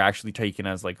humor are actually taken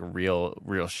as like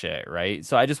real shit, right?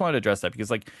 So I just wanted to address that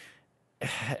because like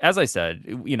as I said,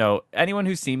 anyone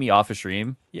who's seen me off a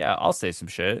stream, yeah, I'll say some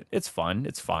shit. It's fun.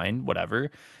 It's fine. Whatever.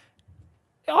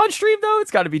 On stream, though, it's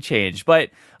got to be changed.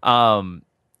 But,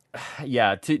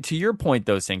 yeah, to your point,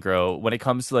 though, Synchro, when it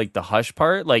comes to, like, the hush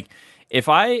part, like, if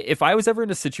I was ever in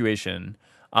a situation,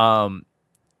 and,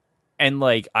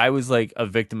 like, I was, like, a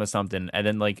victim of something, and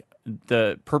then, like,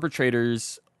 the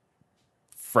perpetrator's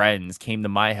friends came to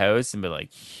my house and be like,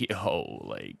 yo,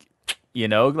 like,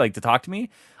 like, to talk to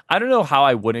me, I don't know how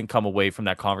I wouldn't come away from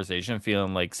that conversation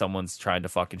feeling like someone's trying to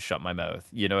fucking shut my mouth.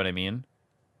 You know what I mean?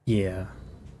 Yeah.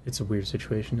 It's a weird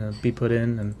situation to be put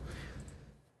in.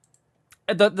 And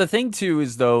the thing too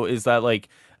is that like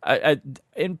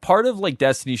in part of like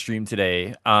Destiny stream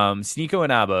today, Sneeko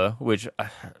and Abba, which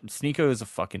Sneeko is a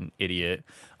fucking idiot.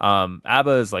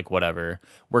 Abba is like whatever.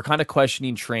 We're kind of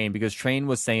questioning Train because Train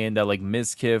was saying that like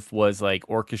Mizkif was like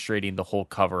orchestrating the whole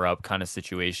cover up kind of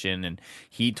situation, and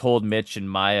he told Mitch and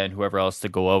Maya and whoever else to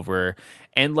go over.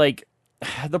 And like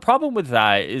the problem with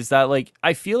that is that like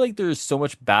I feel like there's so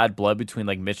much bad blood between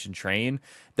like Mitch and Train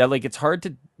that like it's hard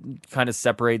to kind of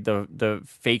separate the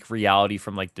fake reality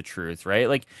from like the truth, right?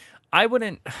 Like I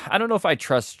don't know if I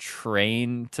trust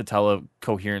Train to tell a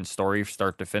coherent story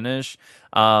start to finish.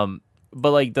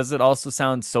 But like does it also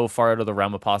sound so far out of the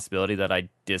realm of possibility that I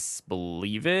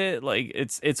disbelieve it? Like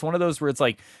it's one of those where it's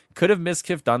like, could have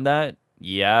Mizkif done that?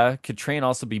 Yeah. Could Train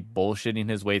also be bullshitting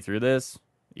his way through this?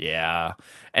 Yeah.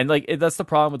 And like that's the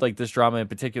problem with like this drama in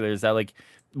particular is that like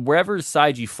wherever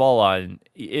side you fall on,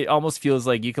 it almost feels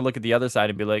like you can look at the other side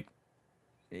and be like,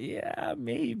 yeah,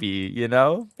 maybe,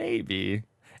 maybe.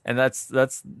 And that's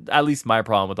at least my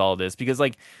problem with all of this because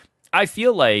like I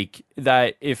feel like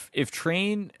that if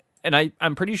Train and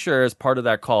I'm pretty sure as part of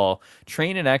that call,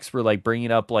 Train and X were like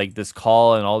bringing up like this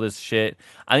call and all this shit.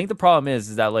 I think the problem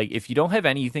is that like if you don't have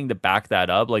anything to back that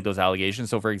up, like those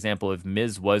allegations. So for example, if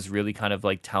Miz was really kind of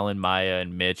like telling Maya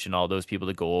and Mitch and all those people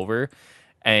to go over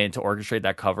and to orchestrate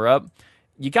that cover up,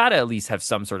 you got to at least have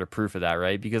some sort of proof of that,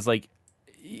 right? Because like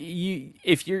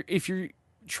if you're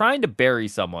trying to bury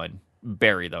someone,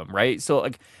 bury them, right? So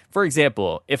like for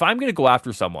example, if I'm going to go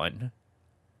after someone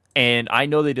and I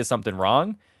know they did something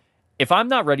wrong, if I'm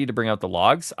not ready to bring out the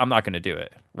logs, I'm not going to do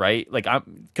it, right? Like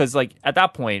because like at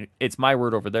that point, it's my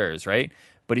word over theirs, right?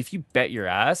 But if you bet your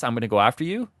ass I'm going to go after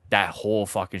you, that whole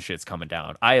fucking shit's coming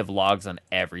down. I have logs on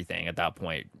everything at that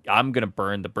point. I'm going to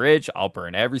burn the bridge. I'll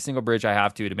burn every single bridge I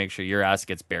have to make sure your ass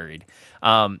gets buried.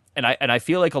 And I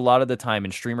feel like a lot of the time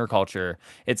in streamer culture,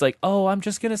 it's like, oh, I'm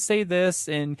just going to say this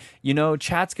and,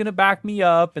 chat's going to back me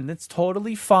up and it's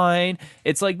totally fine.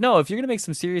 It's like, no, if you're going to make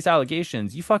some serious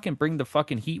allegations, you fucking bring the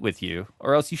fucking heat with you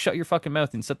or else you shut your fucking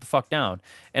mouth and sit the fuck down.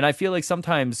 And I feel like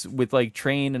sometimes with like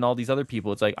Train and all these other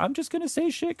people, it's like, I'm just going to say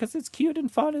shit because it's cute and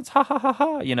fun. It's ha ha ha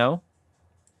ha, Yeah.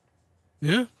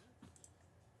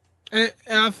 And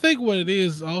I think what it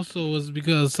is also is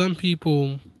because some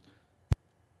people,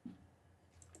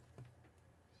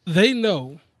 they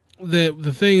know that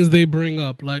the things they bring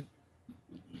up, like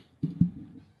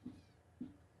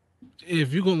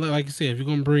if you're gonna, like you said, if you're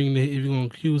gonna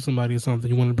accuse somebody of something,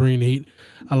 you want to bring the heat.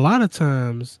 A lot of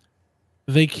times,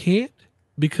 they can't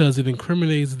because it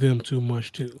incriminates them too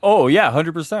much too. Oh yeah,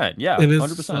 100%. Yeah, and it's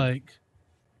 100%. like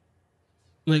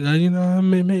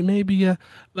maybe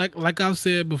like I've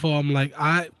said before, I'm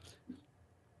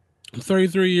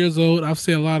 33 years old. I've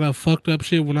said a lot of fucked up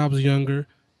shit when I was younger.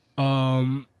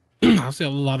 I've said a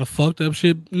lot of fucked up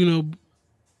shit,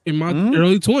 in my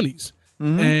early 20s.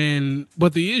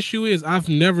 But the issue is I've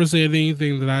never said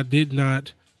anything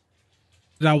that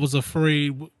I was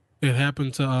afraid it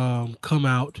happened to come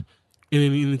out in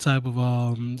any type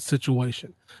of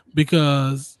situation,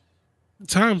 because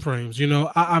time frames,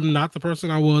 I'm not the person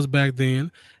I was back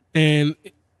then, and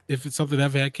if it's something that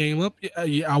ever had came up,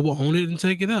 I will own it and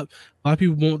take it up. A lot of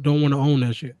people don't want to own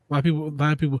that shit. A lot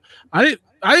of people. I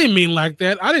didn't mean like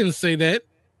that. I didn't say that.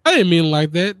 I didn't mean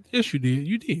like that. Yes, you did.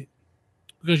 You did,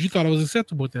 because you thought it was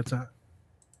acceptable at that time.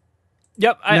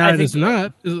 Yep, now I think it's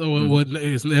not. It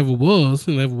never was.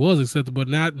 It never was acceptable. But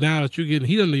now that you're getting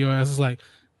heat under your ass, it's like,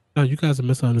 no, you guys are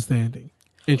misunderstanding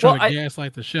and trying to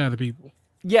gaslight the shit out of people.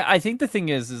 Yeah, I think the thing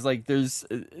is like there's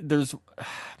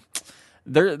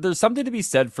something to be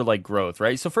said for like growth,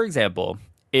 right? So for example,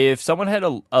 if someone had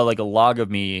a like a log of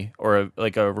me or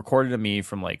like a recording of me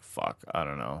from like I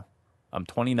don't know, I'm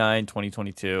 29,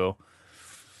 2022.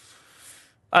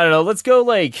 I don't know. Let's go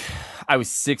like I was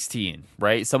 16,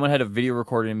 right? Someone had a video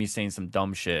recording of me saying some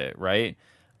dumb shit, right?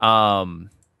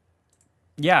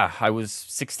 Yeah, I was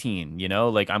 16,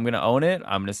 like I'm going to own it.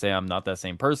 I'm going to say I'm not that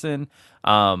same person.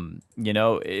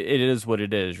 It is what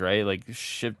it is, right? Like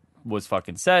shit was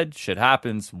fucking said, shit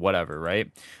happens, whatever, right?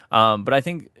 But I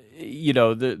think,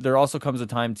 there also comes a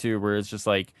time too where it's just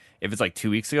like, if it's like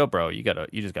 2 weeks ago, bro, you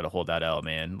just gotta hold that L,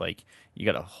 man. Like you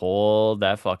gotta hold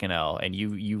that fucking L, and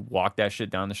you walk that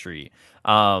shit down the street.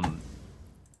 And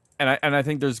I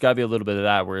think there's gotta be a little bit of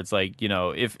that where it's like,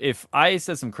 if I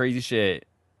said some crazy shit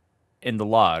in the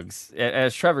logs,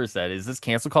 as Trevor said, is this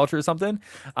cancel culture or something?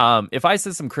 If I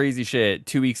said some crazy shit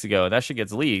 2 weeks ago and that shit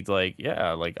gets leaked, like,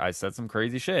 yeah, like I said some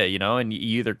crazy shit, and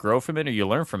you either grow from it or you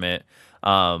learn from it.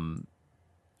 And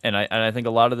I think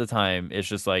a lot of the time it's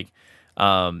just like,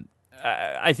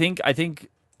 I think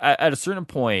at a certain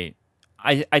point,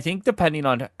 I think depending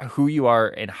on who you are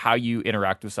and how you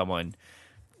interact with someone,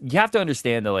 you have to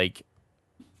understand that, like,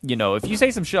 if you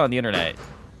say some shit on the internet,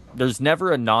 there's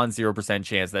never a non-0%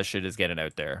 chance that shit is getting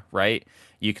out there, right?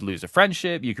 You could lose a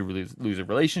friendship, you could lose a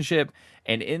relationship,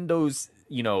 and in those,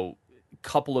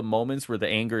 couple of moments where the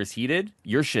anger is heated,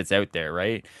 your shit's out there,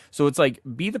 right? So it's like,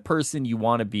 be the person you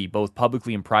want to be, both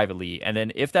publicly and privately, and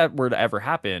then if that were to ever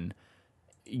happen,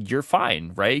 you're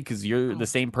fine, right? Because you're the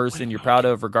same person you're proud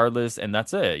of regardless, and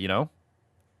that's it,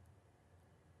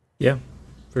 Yeah,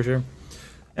 for sure.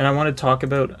 And I want to talk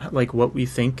about like what we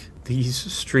think these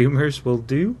streamers will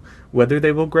do, whether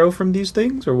they will grow from these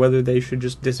things or whether they should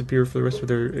just disappear for the rest of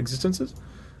their existences.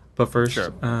 But first,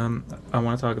 Sure. I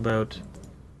want to talk about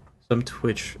some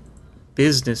Twitch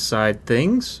business side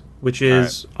things, which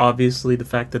is obviously the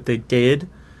fact that they did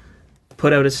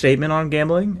put out a statement on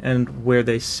gambling and where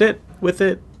they sit with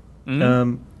it,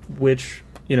 which,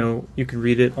 you can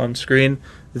read it on screen.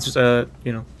 It's just,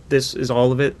 this is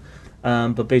all of it.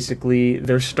 But basically,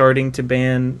 they're starting to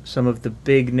ban some of the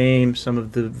big names, some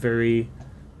of the very,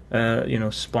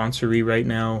 sponsory right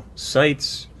now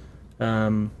sites,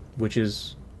 which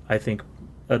is, I think,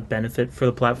 a benefit for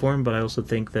the platform. But I also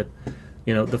think that,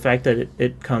 the fact that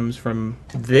it comes from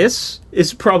this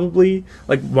is probably,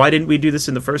 like, why didn't we do this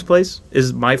in the first place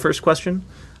is my first question.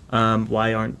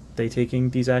 Why aren't they taking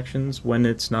these actions when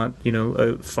it's not,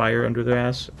 a fire under their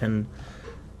ass and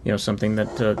something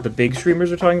that the big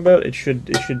streamers are talking about? It should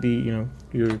be,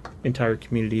 your entire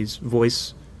community's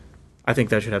voice. I think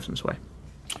that should have some sway.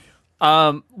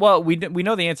 Well, we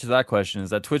know the answer to that question is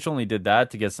that Twitch only did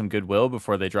that to get some goodwill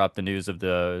before they dropped the news of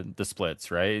the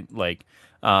splits, right? Like,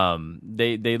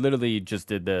 they literally just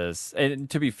did this. And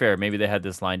to be fair, maybe they had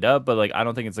this lined up, but like, I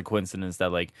don't think it's a coincidence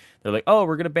that like, they're like, oh,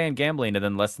 we're going to ban gambling. And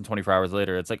then less than 24 hours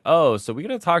later, it's like, oh, so we're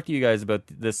going to talk to you guys about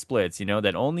the splits,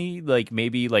 that only like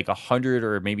maybe like 100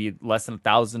 or maybe less than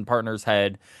 1,000 partners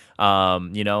had,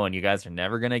 and you guys are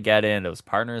never going to get in. Those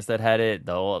partners that had it,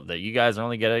 that you guys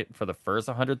only get it for the first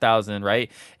 100,000, right?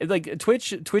 It's like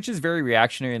Twitch is very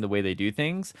reactionary in the way they do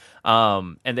things.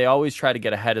 And they always try to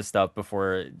get ahead of stuff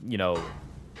before,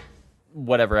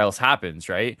 whatever else happens,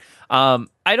 right?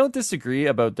 I don't disagree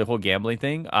about the whole gambling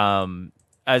thing.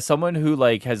 As someone who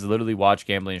like has literally watched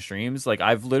gambling streams, like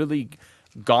I've literally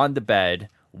gone to bed,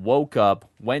 woke up,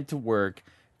 went to work,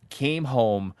 came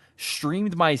home,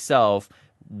 streamed myself,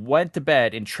 went to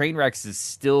bed, and Trainwrecks is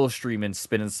still streaming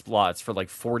spinning slots for like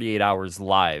 48 hours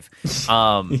live.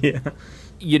 Yeah.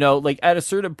 Like at a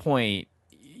certain point,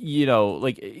 you know,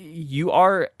 like you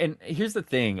are, and here's the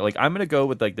thing, like I'm gonna go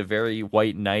with like the very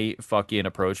white knight fucking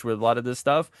approach with a lot of this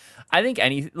stuff. I think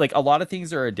like a lot of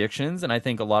things are addictions, and I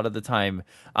think a lot of the time,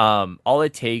 all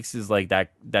it takes is like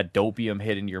that dopium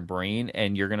hit in your brain,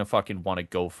 and you're gonna fucking want to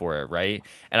go for it, right?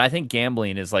 And I think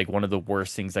gambling is like one of the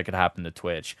worst things that could happen to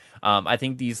Twitch. I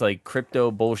think these like crypto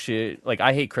bullshit, like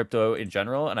I hate crypto in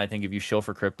general, and I think if you shill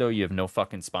for crypto, you have no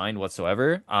fucking spine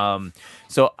whatsoever.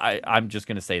 So I'm just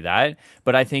gonna say that,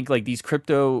 but I think like these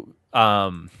crypto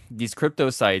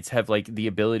sites have like the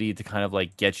ability to kind of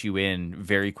like get you in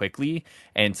very quickly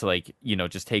and to like, you know,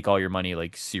 just take all your money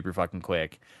like super fucking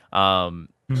quick. And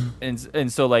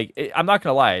so like I'm not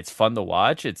gonna lie, it's fun to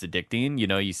watch, it's addicting, you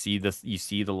know, you see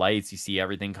the lights, you see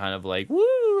everything kind of like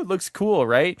woo, it looks cool,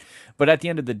 right? But at the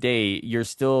end of the day, you're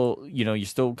still, you know, you're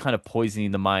still kind of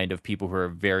poisoning the mind of people who are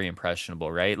very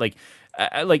impressionable, right? Like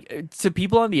to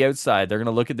people on the outside, they're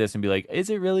gonna look at this and be like, "Is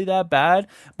it really that bad?"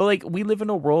 But like, we live in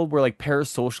a world where like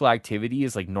parasocial activity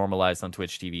is like normalized on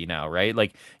Twitch TV now, right?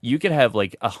 Like, you could have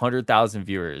like 100,000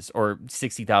 viewers or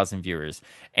 60,000 viewers,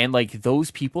 and like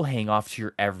those people hang off to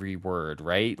your every word,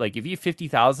 right? Like, if you have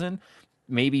 50,000,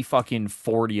 maybe fucking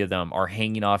 40 of them are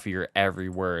hanging off of your every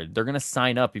word. They're going to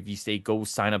sign up if you say go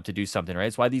sign up to do something, right?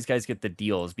 That's why these guys get the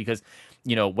deals, because,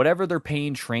 you know, whatever they're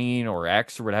paying Train or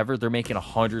X or whatever, they're making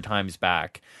 100 times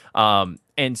back.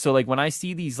 And so like when I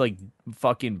see these like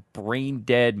fucking brain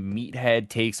dead meathead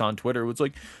takes on Twitter, it's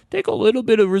like, take a little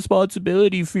bit of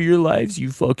responsibility for your lives,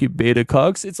 you fucking beta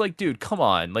cucks. It's like, dude, come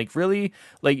on. Like, really?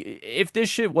 Like, if this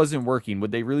shit wasn't working,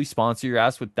 would they really sponsor your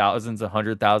ass with thousands,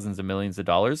 100,000s, and millions of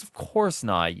dollars? Of course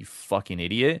not, you fucking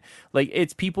idiot. Like,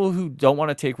 it's people who don't want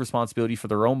to take responsibility for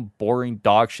their own boring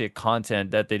dog shit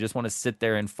content that they just want to sit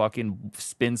there and fucking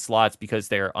spin slots because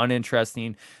they are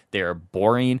uninteresting, they are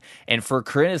boring. And for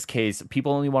Corinna's case,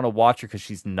 people only want to watch her because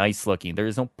she's nice looking. There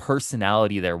is no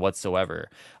personality there whatsoever.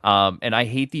 And I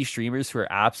hate these streamers who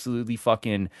are absolutely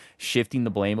fucking shifting the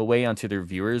blame away onto their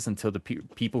viewers until the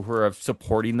people who are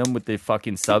supporting them with the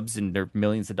fucking subs and their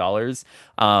millions of dollars.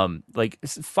 Like,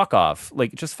 fuck off.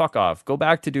 Like, just fuck off. Go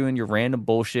back to doing your random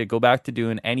bullshit. Go back to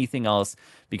doing anything else,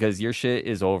 because your shit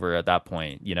is over at that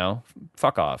point, you know?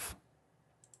 Fuck off.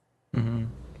 Mm-hmm.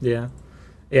 Yeah.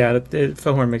 Yeah,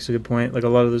 Felhorn makes a good point. Like, a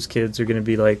lot of those kids are going to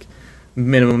be like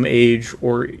minimum age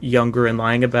or younger and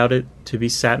lying about it to be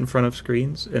sat in front of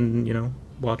screens and, you know,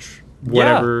 watch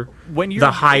whatever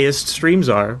the highest streams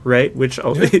are, right? Which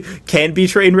can be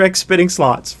Trainwreck spinning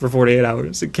slots for 48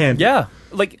 hours. It can. Yeah.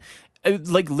 Like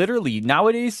literally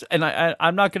nowadays, and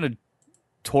I'm not going to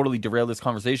totally derail this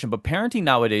conversation, but parenting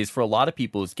nowadays for a lot of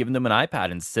people is giving them an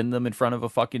iPad and sitting them in front of a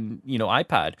fucking, you know,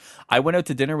 iPad. I went out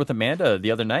to dinner with Amanda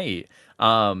the other night,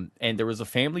 and there was a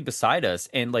family beside us,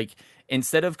 and like,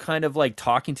 instead of kind of like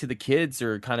talking to the kids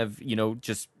or kind of, you know,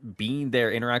 just being there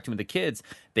interacting with the kids,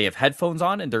 they have headphones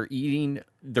on and they're eating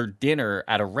their dinner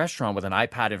at a restaurant with an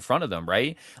iPad in front of them,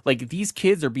 right? Like, these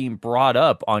kids are being brought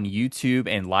up on YouTube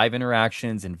and live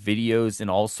interactions and videos and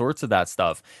all sorts of that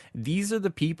stuff. These are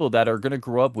the people that are going to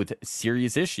grow up with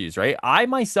serious issues, right? I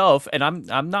myself, and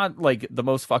I'm not like the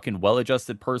most fucking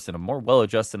well-adjusted person. I'm more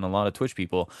well-adjusted than a lot of Twitch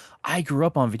people. I grew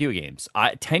up on video games.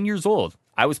 10 years old,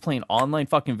 I was playing online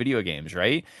fucking video games,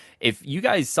 right? If you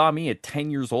guys saw me at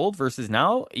 10 years old versus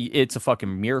now, it's a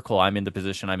fucking miracle I'm in the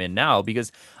position I'm in now,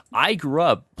 because I grew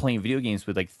up playing video games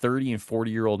with like 30 and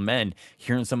 40-year-old men,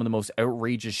 hearing some of the most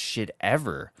outrageous shit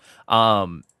ever.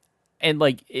 And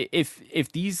like,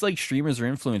 if these like streamers or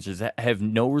influencers have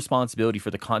no responsibility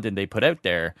for the content they put out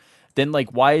there, then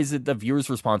like, why is it the viewer's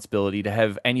responsibility to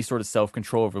have any sort of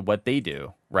self-control over what they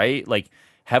do, right? Like,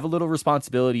 have a little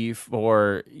responsibility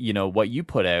for, you know, what you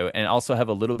put out, and also have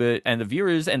a little bit, and the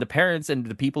viewers and the parents and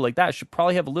the people like that should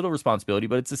probably have a little responsibility,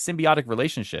 but it's a symbiotic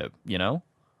relationship, you know?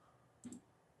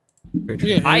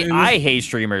 Yeah, I hate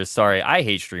streamers. Sorry, I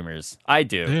hate streamers. I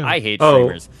do. Damn. I hate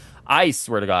streamers. I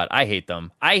swear to God, I hate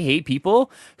them. I hate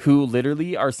people who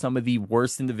literally are some of the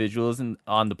worst individuals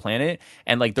on the planet,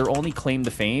 and like, their only claim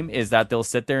to fame is that they'll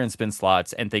sit there and spin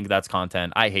slots and think that's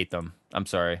content. I hate them. I'm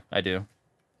sorry. I do.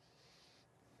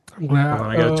 I'm glad.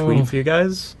 I got a tweet for you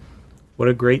guys. What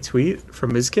a great tweet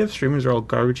from Mizkif. Streamers are all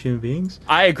garbage human beings.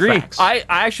 I agree. Facts. I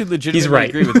actually legitimately right.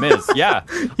 agree with Miz. Yeah.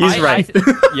 He's right.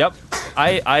 Yep.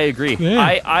 I agree.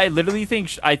 Yeah. I literally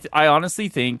think, I honestly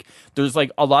think there's like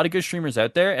a lot of good streamers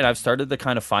out there, and I've started to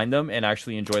kind of find them and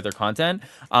actually enjoy their content.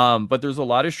 But there's a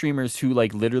lot of streamers who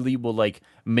like literally will like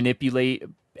manipulate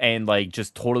and like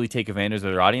just totally take advantage of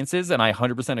their audiences. And I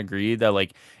 100% agree that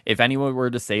like if anyone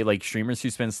were to say like streamers who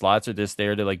spend slots are just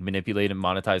there to like manipulate and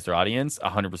monetize their audience,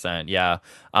 100%, yeah.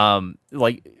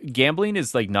 Like gambling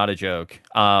is like not a joke.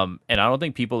 And I don't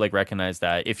think people like recognize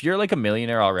that. If you're like a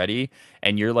millionaire already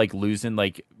and you're like losing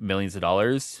like millions of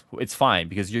dollars, it's fine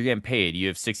because you're getting paid. You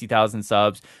have 60,000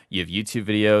 subs, you have YouTube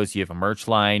videos, you have a merch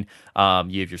line,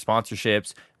 you have your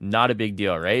sponsorships. Not a big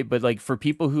deal, right? But like for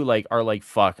people who like are like,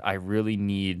 fuck, I really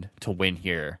need to win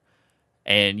here.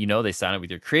 And you know, they sign up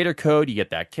with your creator code, you get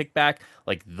that kickback.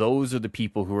 Like those are the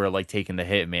people who are like taking the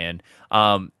hit, man.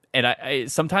 And I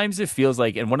sometimes it feels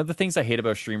like, and one of the things I hate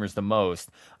about streamers the most,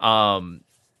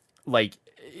 like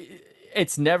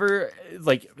it's never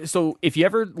like, so if you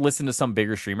ever listen to some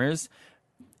bigger streamers,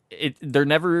 they're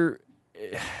never,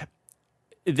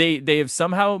 they have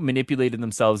somehow manipulated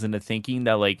themselves into thinking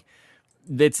that like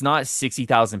it's not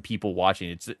 60,000 people watching.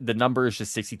 It's the number is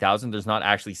just 60,000. There's not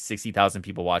actually 60,000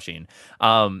 people watching.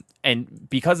 And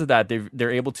because of that,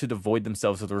 they're able to devoid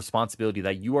themselves of the responsibility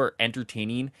that you are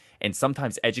entertaining and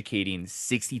sometimes educating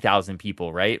 60,000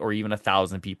 people, right? Or even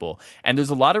 1,000 people. And there's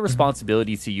a lot of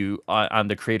responsibility to you on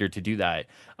the creator to do that.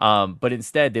 But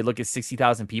instead they look at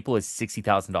 60,000 people as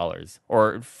 $60,000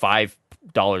 or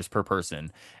 $5 per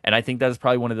person. And I think that is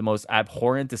probably one of the most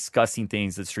abhorrent, disgusting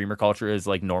things that streamer culture is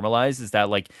like normalized, is that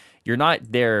like you're not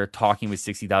there talking with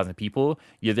 60,000 people.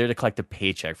 You're there to collect a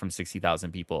paycheck from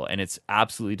 60,000 people. And it's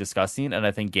absolutely disgusting. And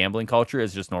I think gambling culture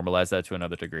has just normalized that to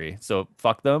another degree. So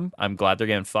fuck them. I'm glad they're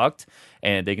getting fucked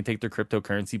and they can take their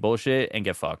cryptocurrency bullshit and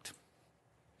get fucked.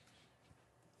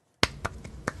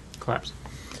 Claps.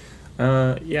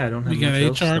 Yeah, I don't have. We got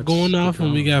much HR else. going Let's off, keep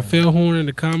and we going. got Failhorn in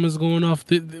the comments going off.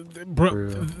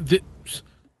 Bro,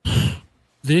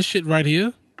 this shit right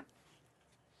here.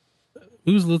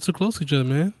 We was a little too close to each other,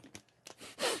 man.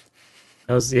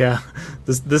 That was, yeah.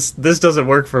 This doesn't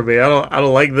work for me. I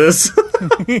don't like this.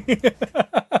 But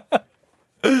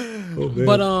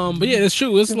yeah, it's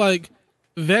true. It's like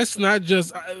that's not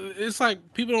just. It's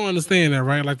like people don't understand that,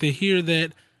 right? Like they hear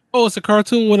that, oh, it's a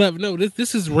cartoon, whatever. No,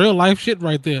 this is real life shit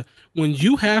right there. When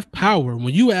you have power,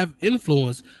 when you have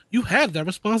influence, you have that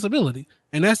responsibility,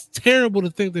 and that's terrible to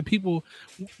think that people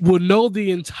will know the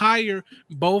entire,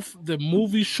 both the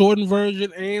movie shortened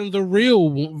version and the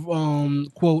real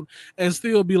quote, and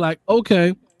still be like,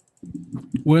 okay,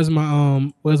 where's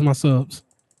my subs?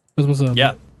 Where's my subs?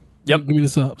 Yeah. Yep. Give me the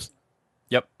subs.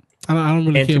 Yep. I don't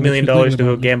really And care. $2 what million you're thinking to go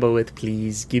about me. gamble with,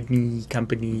 please. Give me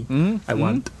company. I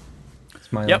want.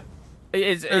 Smile. Yep.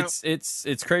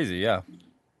 It's crazy. Yeah.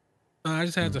 I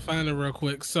just had to find it real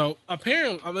quick. So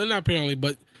apparently, I mean, not apparently,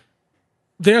 but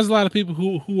there's a lot of people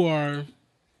who are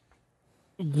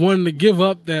wanting to give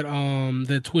up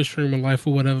that Twitch streaming life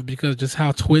or whatever because just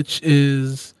how Twitch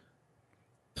is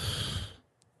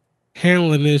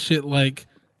handling this shit like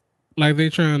they're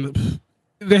trying to.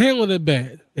 They're handling it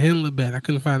bad. I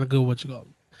couldn't find a good what you call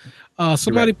it.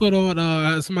 Somebody put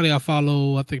on somebody I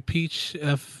follow. I think Peach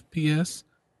FPS.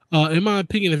 In my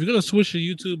opinion, if you're gonna switch to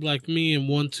YouTube like me and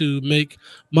want to make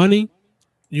money,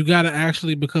 you gotta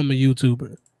actually become a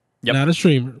YouTuber, not a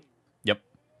streamer. Yep.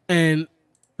 And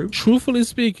truthfully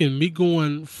speaking, me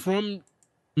going from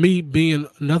me being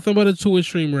nothing but a Twitch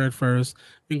streamer at first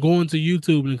and going to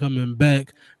YouTube and coming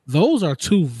back, those are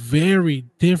two very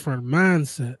different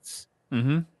mindsets.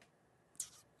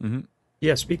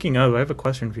 Yeah, speaking of, I have a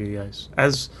question for you guys.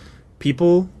 As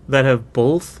people that have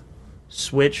both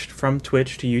switched from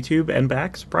Twitch to YouTube and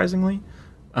back, surprisingly,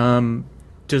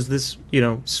 does this,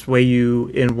 sway you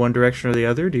in one direction or the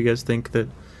other? Do you guys think that,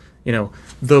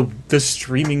 the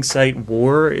streaming site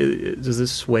war, does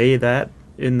this sway that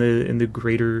in the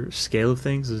greater scale of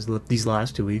things these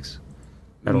last 2 weeks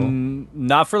at all?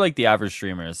 Not for like the average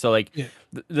streamer. So like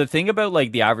the thing about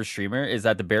like the average streamer is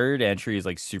that the barrier to entry is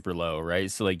like super low, right?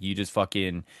 So like you just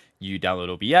you download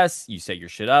OBS, you set your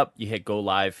shit up, you hit go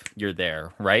live, you're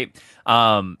there, right?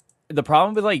 The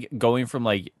problem with like going from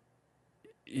like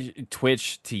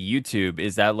Twitch to YouTube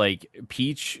is that like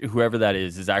Peach, whoever that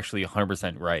is actually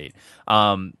 100% right.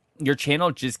 Your channel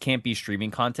just can't be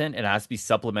streaming content. It has to be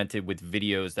supplemented with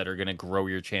videos that are going to grow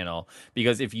your channel.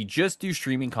 Because if you just do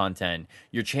streaming content,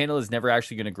 your channel is never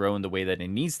actually going to grow in the way that it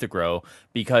needs to grow.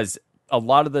 Because a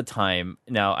lot of the time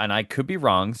now, and I could be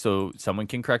wrong, so someone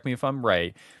can correct me if I'm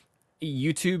right,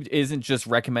 YouTube isn't just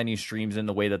recommending streams in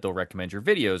the way that they'll recommend your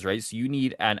videos, right? So you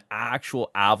need an actual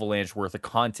avalanche worth of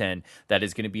content that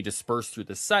is going to be dispersed through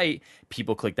the site.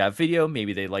 People click that video,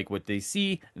 maybe they like what they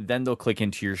see, then they'll click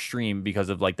into your stream because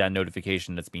of like that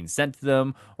notification that's being sent to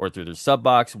them or through their sub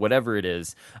box, whatever it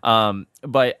is.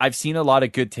 But I've seen a lot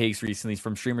of good takes recently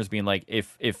from streamers being like,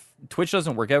 if Twitch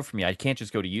doesn't work out for me, I can't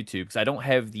just go to YouTube because I don't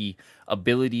have the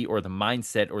ability or the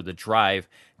mindset or the drive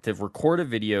to record a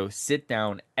video, sit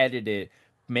down, edit it,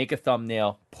 make a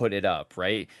thumbnail, put it up,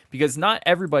 right? Because not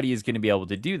everybody is going to be able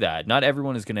to do that. Not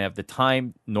everyone is going to have the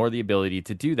time nor the ability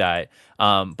to do that.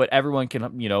 But everyone can,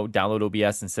 download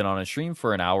OBS and sit on a stream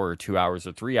for an hour or 2 hours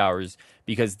or 3 hours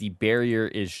because the barrier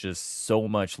is just so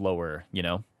much lower,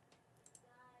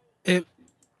 And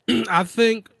I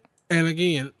think, and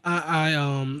again,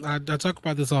 I talk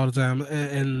about this all the time,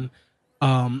 and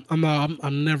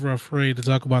I'm never afraid to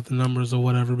talk about the numbers or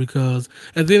whatever, because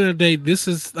at the end of the day,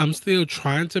 I'm still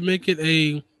trying to make it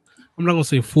I'm not gonna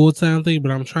say full-time thing,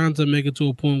 but I'm trying to make it to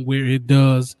a point where it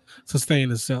does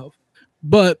sustain itself.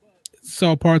 But it's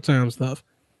all part-time stuff.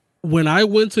 When I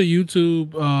went to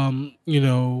YouTube,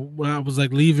 when I was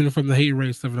like leaving from the hate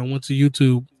race stuff and I went to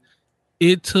YouTube,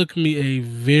 it took me a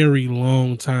very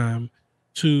long time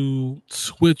to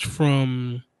switch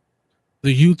from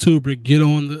the YouTuber, get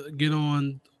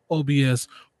on OBS,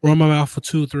 run my mouth for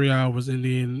 2-3 hours, and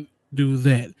then do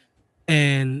that.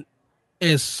 And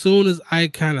as soon as I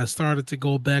kind of started to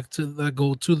go the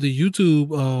YouTube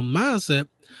mindset,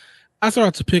 I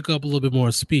started to pick up a little bit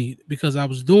more speed because I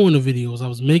was doing the videos, I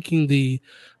was making the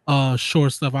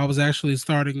short stuff. I was actually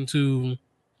starting to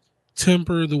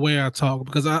temper the way I talk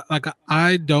because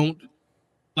I don't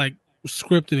like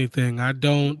script anything. I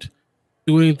don't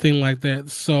do anything like that.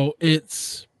 So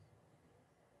it's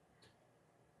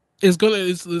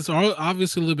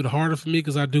obviously a little bit harder for me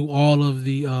because I do all of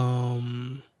the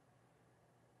I'm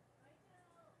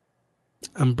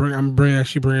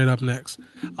actually bringing it up next.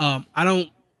 I'm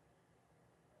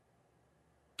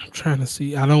trying to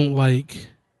see. I don't like.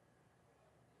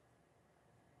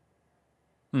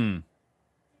 I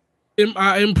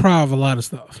improv a lot of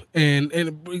stuff, and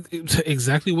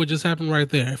exactly what just happened right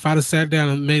there. If I'd have sat down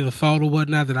and made a thought or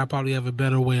whatnot, then I probably have a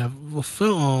better way of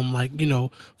film,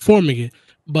 forming it.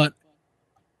 But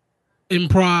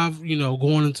improv,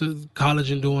 going into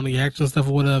college and doing the action stuff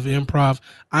or whatever, improv,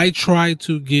 I try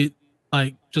to get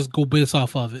just go based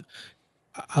off of it.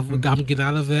 I'm getting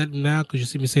out of that now because you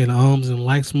see me saying ums and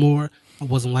likes more. I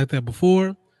wasn't like that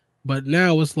before, but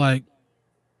now it's like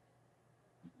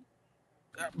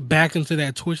back into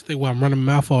that Twitch thing where I'm running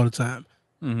my mouth all the time.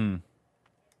 Mm-hmm.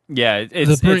 Yeah,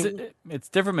 it's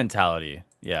different mentality.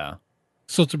 Yeah.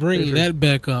 So to bring that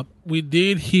back up, we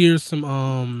did hear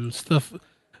some stuff.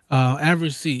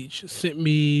 Average Siege sent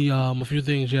me a few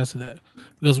things yesterday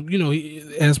because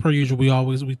as per usual, me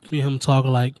and him talk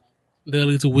like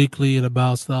daily to weekly and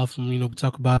about stuff, and we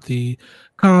talk about the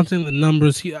content, the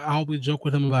numbers. I always joke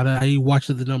with him about how he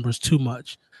watches the numbers too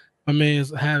much. My man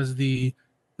has the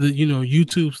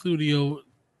YouTube studio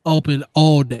open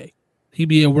all day. He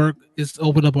be at work, it's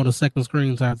open up on a second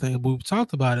screen type thing. But we've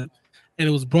talked about it, and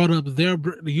it was brought up there.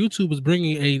 The YouTube was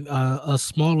bringing a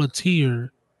smaller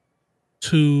tier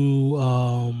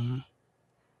to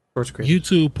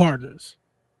YouTube partners.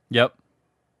 Yep.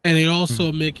 And they're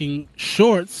also making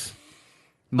shorts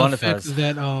monetize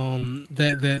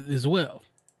that as well.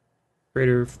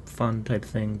 Greater fun type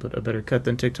thing, but a better cut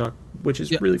than TikTok, which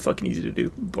is really fucking easy to do.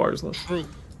 Bars less. True.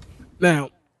 Now,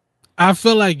 I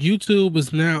feel like YouTube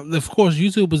is now. Of course,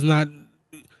 YouTube is not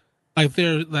like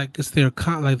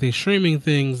they're streaming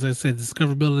things. That said,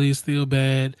 discoverability is still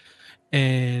bad,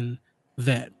 and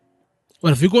that.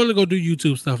 But if you're going to go do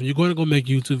YouTube stuff and you're going to go make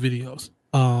YouTube videos,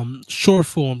 short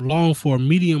form, long form,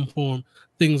 medium form,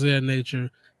 things of that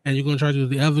nature, and you're going to try to do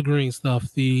the evergreen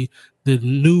stuff, the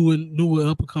newer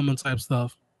up and coming type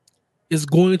stuff, it's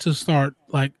going to start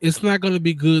it's not going to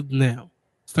be good now.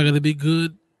 It's not going to be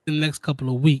good in the next couple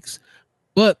of weeks,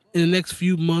 but in the next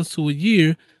few months to a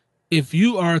year, if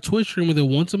you are a Twitch streamer that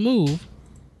wants to move,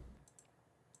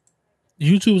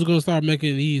 YouTube is going to start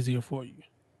making it easier for you.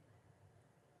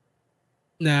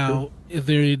 Now, if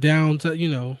they're down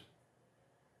to,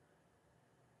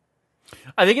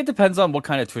 I think it depends on what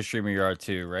kind of Twitch streamer you are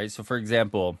too, right? So, for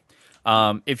example,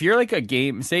 if you're like a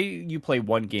game, say you play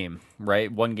one game,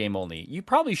 right? One game only. You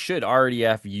probably should already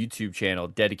have a YouTube channel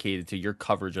dedicated to your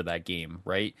coverage of that game,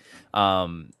 right?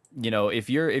 If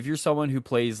you're someone who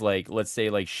plays let's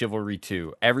say Chivalry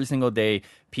 2, every single day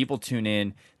people tune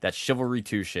in, that Chivalry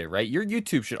 2 shit, right? Your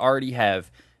YouTube should already have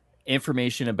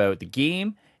information about the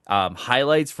game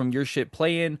highlights from your shit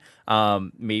playing,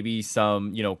 maybe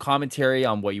some, commentary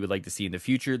on what you would like to see in the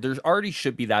future. There already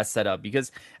should be that set up,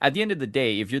 because at the end of the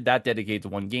day, if you're that dedicated to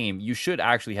one game, you should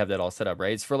actually have that all set up,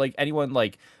 right? It's for like anyone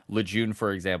like Lejeune,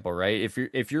 for example, right?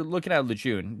 If you're looking at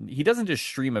Lejeune, he doesn't just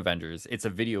stream Avengers, it's a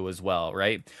video as well,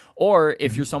 right? Or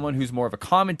if you're someone who's more of a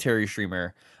commentary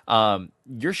streamer,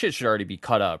 your shit should already be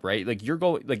cut up, right? Like you're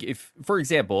going, like, if, for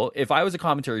example, if I was a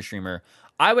commentary streamer,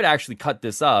 I would actually cut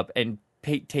this up and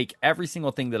take every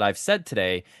single thing that I've said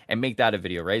today and make that a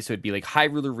video, right? So it'd be like High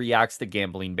Ruler reacts to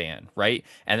gambling ban, right?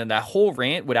 And then that whole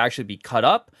rant would actually be cut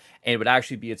up and it would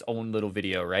actually be its own little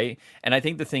video, right? And I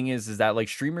think the thing is that like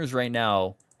streamers right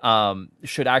now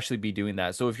should actually be doing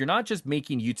that. So if you're not just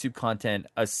making YouTube content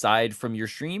aside from your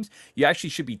streams, you actually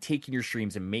should be taking your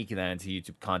streams and making that into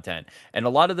YouTube content. And a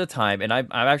lot of the time, and I've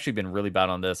actually been really bad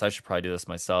on this, I should probably do this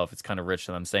myself, it's kind of rich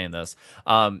that I'm saying this,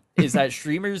 is that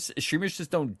streamers just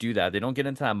don't do that. They don't get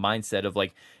into that mindset of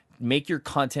like, make your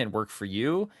content work for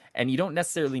you, and you don't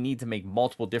necessarily need to make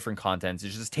multiple different contents.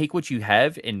 It's just take what you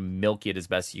have and milk it as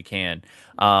best you can.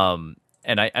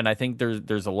 And I think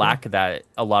there's a lack of that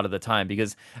a lot of the time,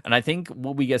 because, and I think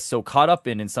what we get so caught up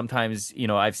in, and sometimes,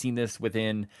 I've seen this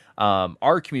within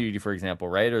our community, for example,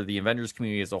 right, or the Avengers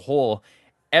community as a whole.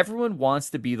 Everyone wants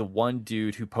to be the one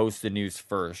dude who posts the news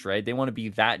first, right? They want to be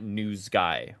that news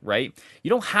guy, right?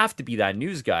 You don't have to be that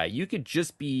news guy. You could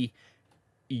just be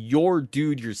your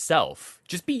dude yourself.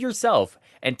 Just be yourself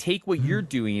and take what you're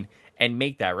doing and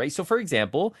make that, right? So for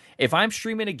example, if I'm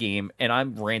streaming a game and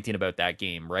I'm ranting about that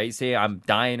game, right? Say I'm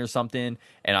dying or something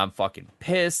and I'm fucking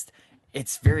pissed,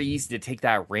 it's very easy to take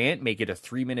that rant, make it a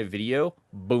 3-minute video,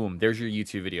 boom, there's your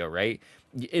YouTube video, right?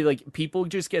 Like people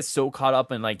just get so caught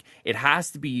up in like, it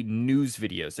has to be news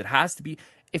videos. It has to be,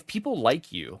 if people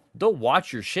like you, they'll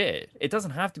watch your shit. It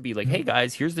doesn't have to be like, hey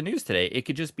guys, here's the news today. It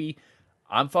could just be,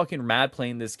 I'm fucking mad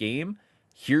playing this game.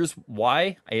 Here's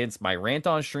why. It's my rant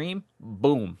on stream.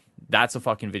 Boom. That's a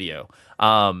fucking video.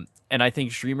 And I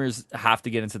think streamers have to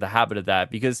get into the habit of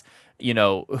that, because,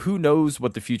 who knows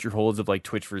what the future holds of like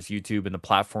Twitch versus YouTube and the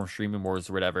platform streaming wars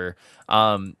or whatever.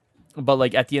 But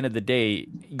like at the end of the day,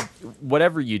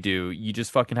 whatever you do, you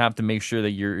just fucking have to make sure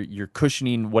that you're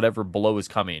cushioning whatever blow is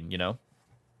coming,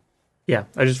 Yeah,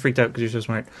 I just freaked out because you're so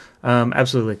smart.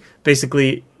 Absolutely.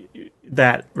 Basically,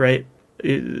 that, right?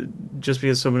 Just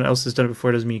because someone else has done it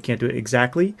before doesn't mean you can't do it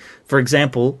exactly. For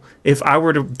example, if I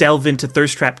were to delve into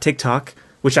Thirst Trap TikTok,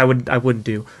 which I wouldn't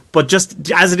do, but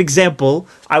just as an example,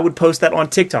 I would post that on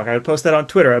TikTok, I would post that on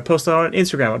Twitter, I'd post that on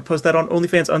Instagram, I'd post that on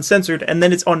OnlyFans Uncensored, and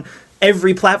then it's on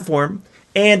every platform,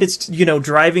 and it's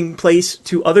driving place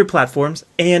to other platforms,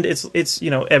 and it's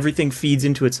everything feeds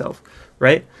into itself,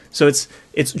 right? So it's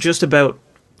just about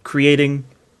creating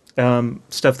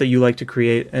stuff that you like to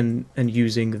create and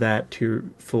using that to your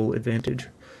full advantage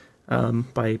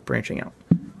by branching out.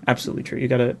 Absolutely true. You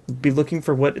gotta be looking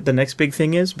for what the next big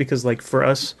thing is, because like for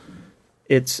us,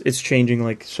 it's changing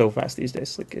like so fast these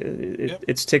days. Like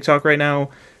it's TikTok right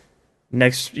now.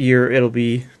 Next year it'll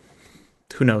be,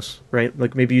 who knows, right?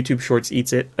 Like maybe YouTube Shorts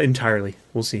eats it entirely.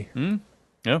 We'll see.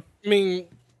 Yeah. I mean,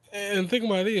 and think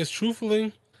about it is,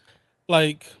 truthfully,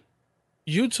 like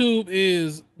YouTube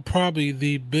is probably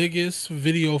the biggest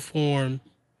video form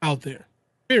out there.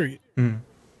 Period.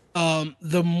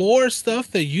 The more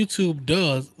stuff that YouTube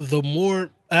does, the more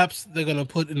apps they're gonna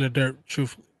put in the dirt.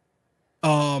 Truthfully,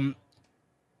 I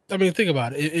mean, think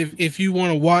about it. If you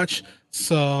want to watch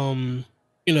some,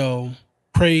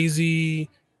 crazy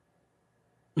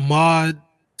mod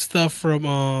stuff from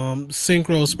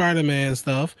Synchro Spider-Man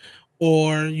stuff,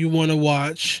 or you want to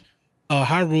watch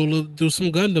High Ruler do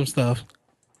some Gundam stuff,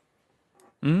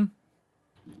 you're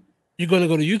gonna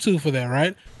go to YouTube for that,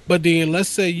 right? But then let's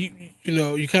say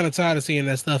you're kind of tired of seeing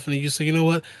that stuff, and then you say, you know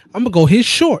what, I'm gonna go hit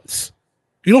shorts.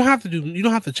 You don't have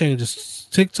to change this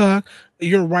TikTok.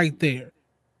 You're right there.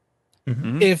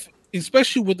 If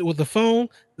especially with the phone,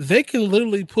 they can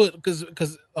literally put, because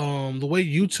the way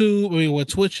YouTube, I mean, what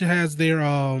Twitch has their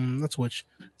not Twitch,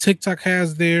 TikTok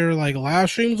has their like live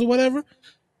streams or whatever. I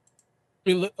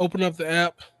mean, open up the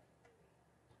app.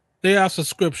 They have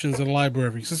subscriptions and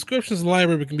library. Subscriptions and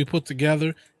library can be put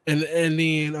together, and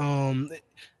then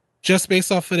just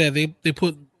based off of that, they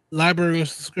put library and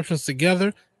subscriptions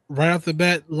together right off the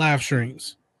bat. Live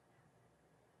streams.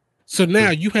 So now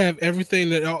you have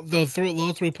everything that those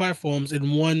three platforms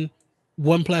in one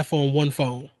platform, one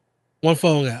phone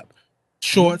app.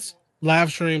 Shorts,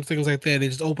 live streams, things like that. It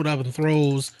just open up and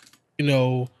throws,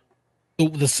 the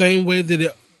same way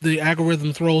that the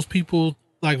algorithm throws people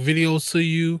like videos to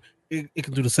you. It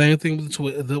can do the same thing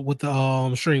with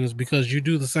the streams, because you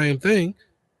do the same thing.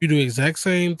 You do the exact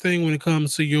same thing when it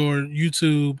comes to your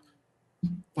YouTube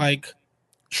like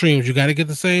streams. You got to get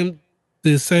the same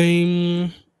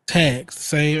tags, the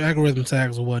same algorithm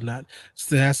tags or whatnot.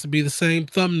 So it has to be the same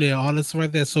thumbnail, all this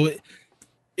right there. So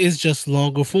it's just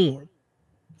longer form,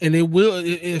 and it will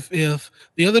if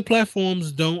the other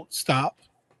platforms don't stop,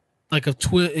 like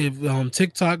if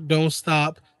TikTok don't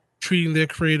stop treating their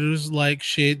creators like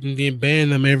shit and then ban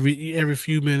them every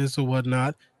few minutes or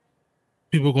whatnot,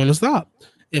 people are going to stop.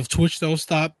 If Twitch don't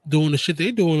stop doing the shit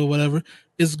they doing or whatever,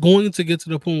 it's going to get to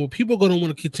the point where people are going to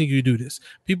want to continue to do this.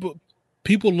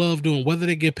 People love doing, whether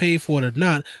they get paid for it or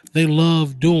not, they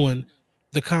love doing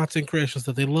the content creation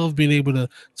stuff. They love being able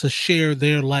to share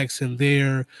their likes and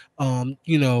their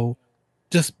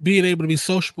just being able to be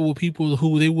sociable with people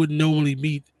who they wouldn't normally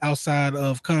meet outside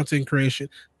of content creation.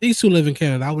 These two live in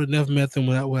Canada. I would have never met them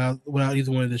without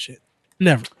either one of this shit.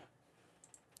 Never.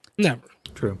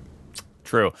 True.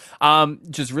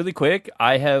 Just really quick,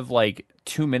 I have like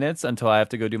 2 minutes until I have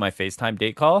to go do my FaceTime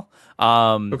date call.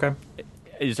 Okay.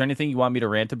 Is there anything you want me to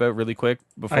rant about really quick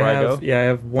before I go? Yeah, I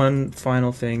have one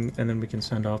final thing, and then we can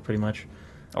send off pretty much.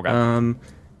 Okay.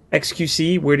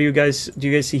 XQC, where do you guys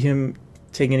see him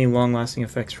taking any long-lasting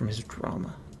effects from his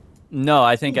drama? No,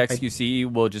 I think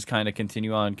XQC will just kind of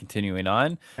continuing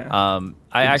on. Yeah.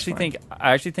 I actually think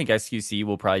XQC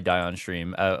will probably die on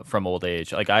stream from old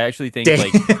age. Like I actually think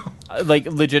like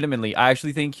legitimately, I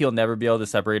actually think he'll never be able to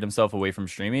separate himself away from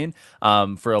streaming.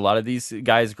 For a lot of these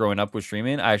guys growing up with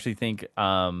streaming, I actually think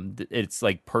it's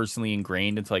like personally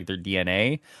ingrained into like their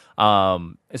DNA.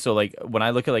 So like when I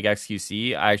look at like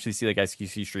XQC, I actually see like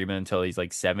XQC streaming until he's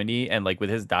like 70, and like with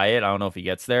his diet, I don't know if he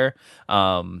gets there.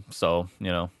 So you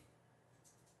know.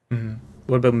 Mm-hmm.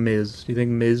 What about Miz? Do you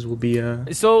think Miz will be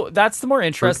So that's the more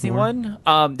interesting one.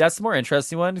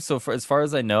 So as far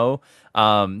as I know,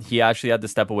 he actually had to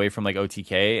step away from like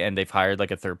OTK, and they've hired like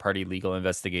a third party legal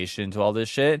investigation into all this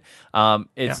shit.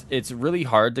 It's really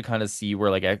hard to kind of see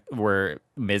where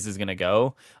Miz is gonna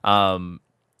go. I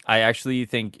actually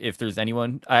think if there's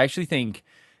anyone,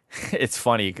 it's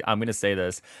funny. I'm going to say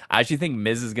this. I actually think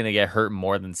Miz is going to get hurt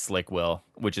more than Slick will,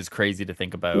 which is crazy to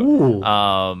think about. Ooh.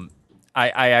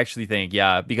 I actually think,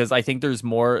 yeah, because I think there's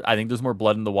more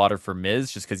blood in the water for Miz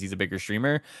just because he's a bigger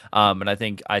streamer. And I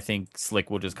think Slick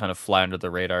will just kind of fly under the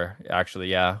radar. Actually,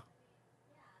 yeah.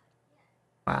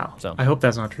 Wow. So I hope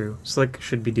that's not true. Slick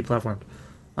should be deplatformed.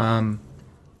 But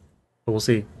we'll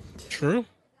see. True.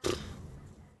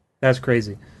 That's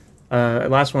crazy.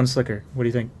 Last one, Slicker. What do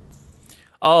you think?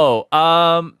 Oh,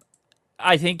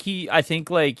 I think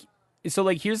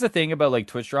here's the thing about like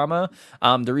Twitch drama.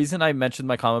 The reason I mentioned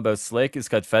my comment about Slick is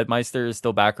because Fedmeister is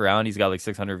still back around. He's got like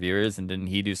 600 viewers, and didn't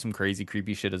he do some crazy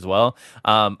creepy shit as well?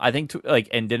 I think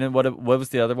what was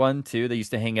the other one too? They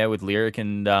used to hang out with Lyric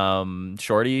and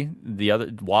Shorty, the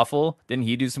other Waffle. Didn't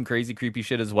he do some crazy creepy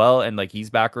shit as well? And like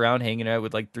he's back around hanging out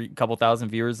with like couple thousand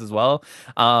viewers as well.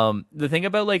 The thing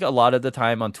about like a lot of the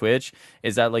time on Twitch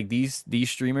is that like these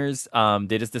streamers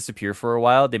they just disappear for a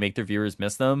while. They make their viewers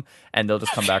miss them, and they'll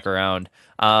just come back around.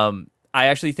 I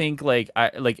actually think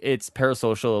it's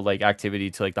parasocial like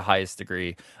activity to like the highest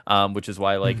degree, which is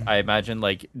why like I imagine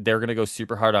like they're gonna go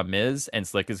super hard on Miz, and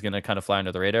Slick is gonna kind of fly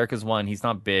under the radar because one, he's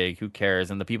not big, who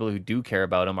cares, and the people who do care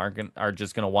about him are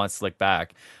just gonna want Slick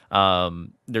back.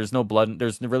 There's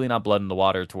really not blood in the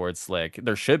water towards Slick.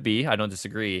 There should be, I don't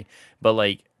disagree, but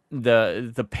like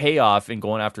the payoff in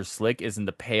going after Slick isn't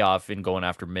the payoff in going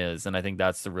after Miz, and I think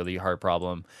that's the really hard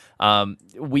problem.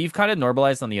 We've kind of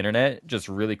normalized on the internet, just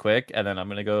really quick, and then I'm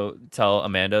gonna go tell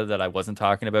Amanda that I wasn't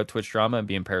talking about Twitch drama and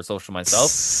being parasocial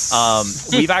myself.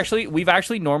 We've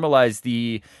actually normalized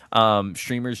the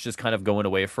streamers just kind of going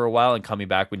away for a while and coming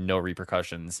back with no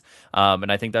repercussions,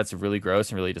 and I think that's really gross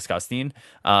and really disgusting.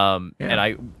 And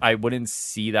I wouldn't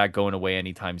see that going away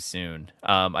anytime soon.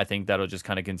 I think that'll just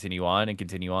kind of continue on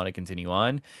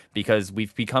because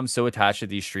we've become so attached to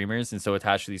these streamers and so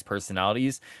attached to these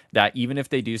personalities that even if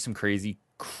they do some crazy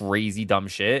dumb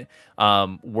shit,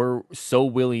 we're so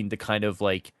willing to kind of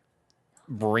like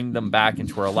bring them back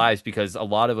into our lives because a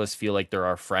lot of us feel like they're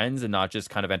our friends and not just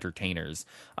kind of entertainers.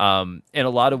 In a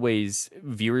lot of ways,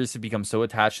 viewers have become so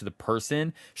attached to the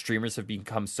person, streamers have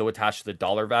become so attached to the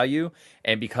dollar value,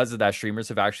 and because of that, streamers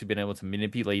have actually been able to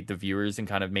manipulate the viewers and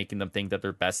kind of making them think that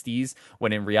they're besties,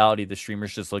 when in reality the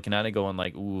streamer's just looking at it going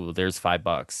like, ooh, there's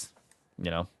 $5, you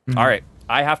know. All right,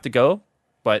 I have to go,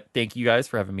 but thank you guys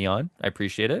for having me on. I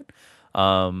appreciate it.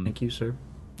 Thank you, sir.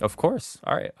 Of course.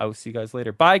 All right. I will see you guys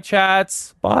later. Bye,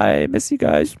 chats. Bye. Miss you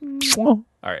guys. All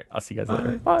right. I'll see you guys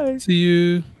later. Bye. See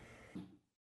you.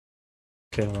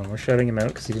 Okay, hold on. We're shutting him out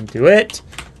because he didn't do it.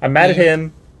 I'm mad at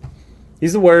him.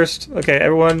 He's the worst. Okay,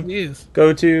 everyone, He is.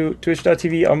 go to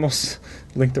twitch.tv. Almost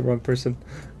linked the wrong person.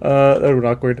 That would be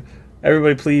awkward.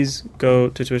 Everybody, please go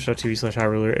to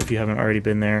twitch.tv/highruler if you haven't already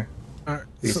been there. All right.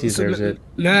 He deserves it.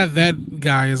 Now that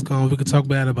guy is gone, we can talk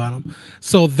bad about him.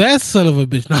 So that son of a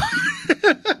bitch.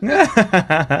 No.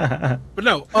 But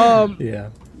no. Yeah.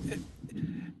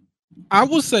 I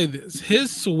will say this: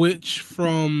 his switch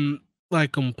from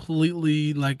like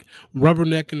completely like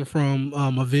rubbernecking from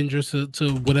Avengers to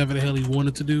whatever the hell he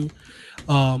wanted to do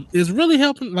is really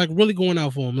helping, like really going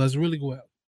out for him. Let's really go out.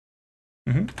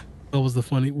 Mhm. What was that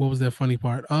funny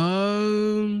part?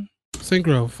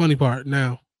 Synchro, funny part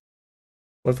now.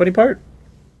 What funny part?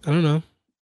 I don't know.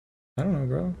 I don't know,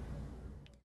 bro.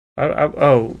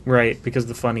 Oh, right, because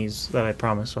the funnies that I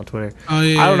promised on Twitter. Oh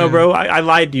yeah. I don't know, bro. I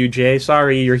lied to you, Jay.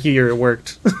 Sorry, you're here. It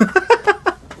worked.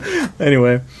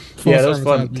 Anyway, yeah, that was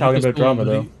fun talking about drama,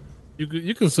 though.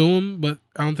 You can sue him, but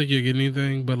I don't think you'll get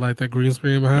anything but like that green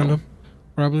screen behind him.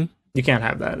 Probably. You can't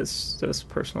have that. It's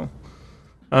personal.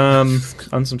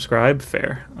 Unsubscribe.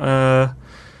 Fair.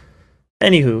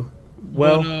 Anywho,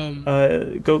 well,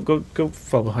 go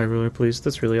follow High Ruler, please.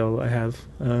 That's really all I have.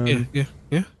 Yeah.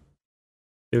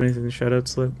 Do you have anything to shout out,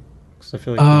 Slip? Because I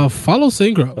feel like follow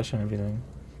Synchro. touch on everything.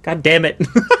 God damn it!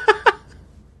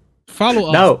 Follow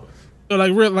us. No. No,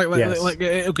 like real, Yes. like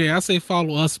okay. I say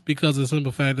follow us because the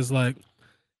simple fact is like,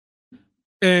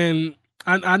 and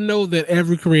I know that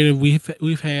every creative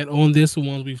we've had on this, the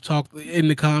ones we've talked in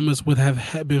the comments would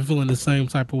have been feeling the same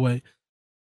type of way.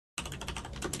 I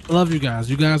love you guys.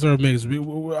 You guys are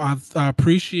amazing. I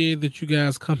appreciate that you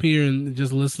guys come here and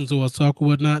just listen to us talk or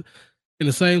whatnot. In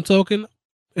the same token,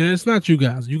 and it's not you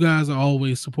guys. You guys are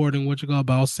always supporting what you got.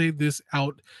 But I'll say this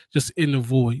out just in the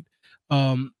void.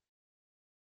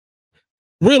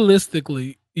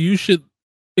 Realistically, you should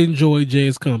enjoy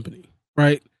Jay's company,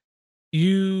 right?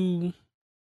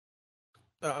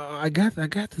 I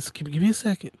got this. Give me a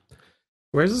second.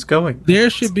 Where's this going? There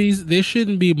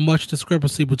shouldn't be much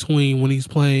discrepancy between when he's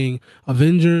playing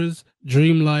Avengers,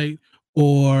 Dreamlight,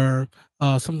 or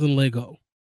something Lego.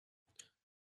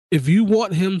 If you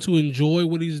want him to enjoy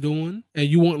what he's doing, and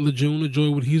you want Lejeune to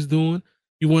enjoy what he's doing,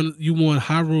 you want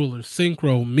High Ruler,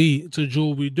 Synchro, me to enjoy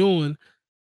what we're doing,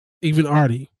 even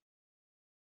Artie.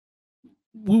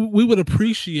 We would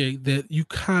appreciate that you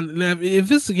now, if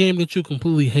it's a game that you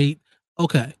completely hate,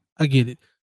 okay, I get it.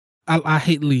 I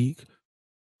hate League.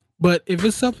 But if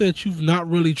it's something that you've not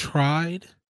really tried,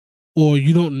 or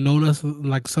you don't know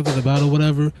like something about or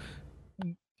whatever,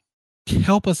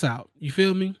 help us out. You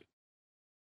feel me?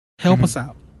 Help us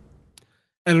out.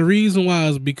 And the reason why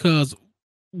is because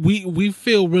we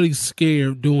feel really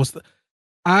scared doing stuff.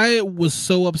 I was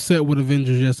so upset with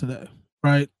Avengers yesterday,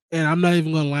 right? And I'm not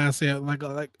even gonna lie and say like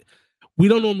we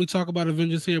don't normally talk about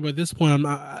Avengers here, but at this point I'm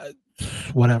not.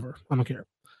 Whatever, I don't care.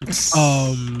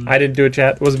 I didn't do a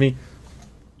chat. It wasn't me.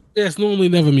 Yeah, it's normally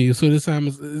never me, so this time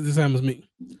is me.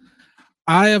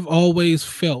 I have always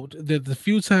felt that the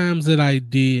few times that I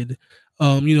did,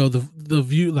 the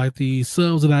view, like the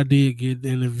subs that I did get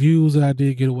and the views that I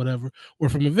did get or whatever, were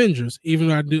from Avengers, even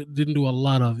though I didn't do a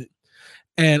lot of it.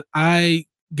 And I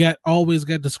always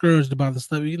got discouraged about the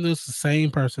stuff, even though it's the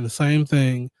same person, the same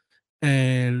thing,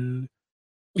 and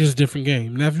it's a different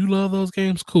game. Now, if you love those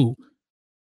games, cool.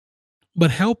 But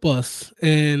help us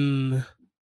and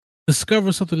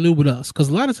discover something new with us, because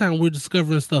a lot of times we're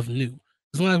discovering stuff new.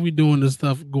 It's not like we're doing this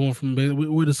stuff going from,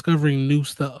 we're discovering new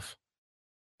stuff.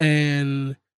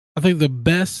 And I think the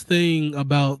best thing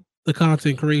about the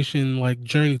content creation like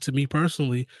journey to me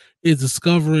personally is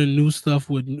discovering new stuff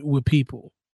with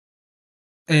people,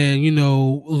 and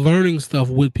learning stuff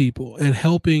with people and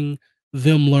helping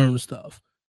them learn stuff.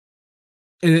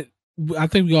 And I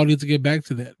think we all need to get back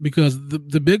to that, because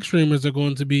the big streamers are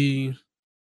going to be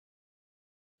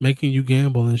making you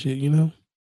gamble and shit,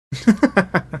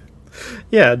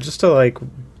 Yeah, just to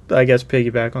I guess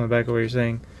piggyback on the back of what you're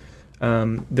saying.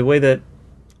 The way that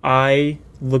I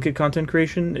look at content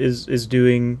creation is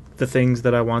doing the things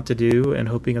that I want to do and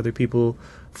hoping other people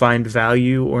find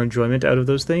value or enjoyment out of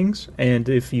those things. And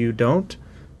if you don't,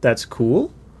 that's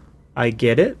cool. I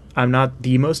get it. I'm not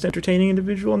the most entertaining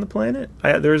individual on the planet.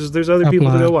 There's other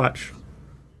people to go watch.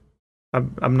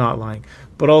 I'm not lying.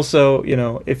 But also,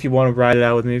 if you want to ride it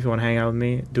out with me, if you want to hang out with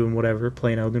me, doing whatever,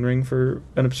 playing Elden Ring for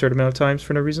an absurd amount of times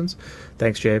for no reasons.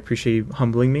 Thanks, Jay. I appreciate you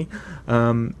humbling me.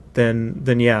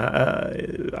 Then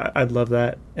yeah, I'd love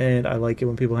that. And I like it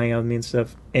when people hang out with me and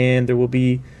stuff. And there will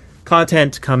be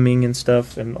content coming and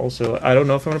stuff. And also, I don't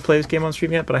know if I'm going to play this game on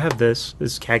stream yet, but I have this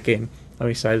cat game. I'm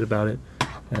excited about it.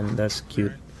 And that's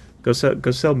cute. Go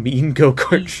sell mean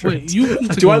go-kart shirts.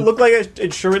 Wait, Do I look like an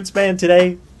insurance man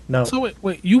today? No, So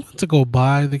wait, you went to go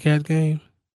buy the cat game?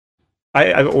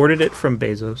 I ordered it from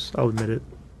Bezos. I'll admit it.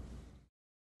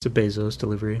 It's a Bezos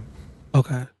delivery.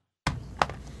 Okay.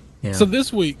 Yeah. So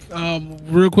this week,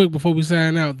 real quick before we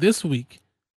sign out, this week,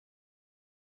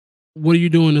 what are you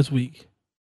doing this week?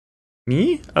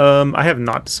 Me? I have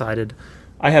not decided.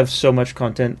 I have so much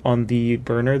content on the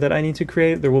burner that I need to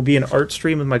create. There will be an art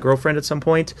stream with my girlfriend at some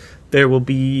point. There will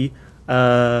be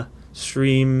a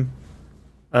stream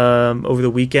over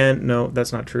the weekend. No,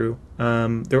 that's not true.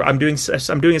 I'm doing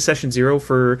a session 0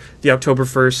 for the October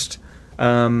 1st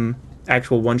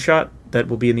actual one shot that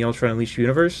will be in the Ultra Unleashed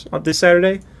universe on this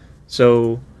Saturday.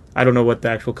 So I don't know what the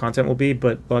actual content will be,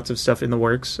 but lots of stuff in the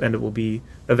works, and it will be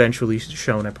eventually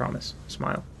shown. I promise.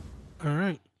 Smile. All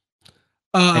right.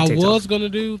 I TikTok. was gonna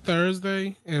do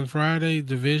Thursday and Friday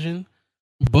division,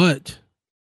 but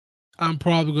I'm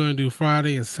probably gonna do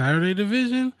Friday and Saturday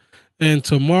division, and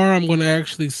tomorrow I'm gonna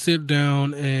actually sit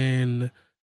down and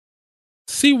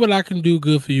see what I can do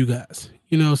good for you guys.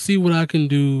 You know, see what I can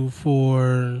do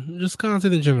for just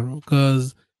content in general.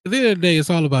 Because at the end of the day, it's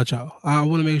all about y'all. I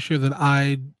want to make sure that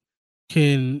I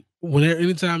can, whenever,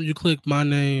 anytime you click my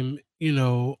name, you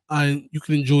know, you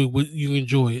can enjoy what you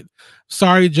enjoy it.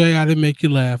 Sorry, Jay, I didn't make you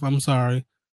laugh. I'm sorry.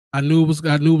 I knew it was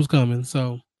coming.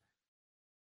 So,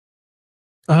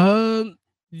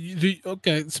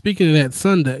 okay. Speaking of that,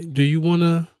 Sunday, do you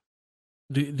wanna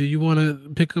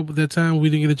pick up with that time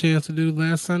we didn't get a chance to do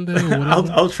last Sunday? Or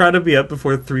whatever? I'll try to be up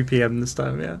before 3 p.m. this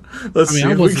time. Yeah. Let's see.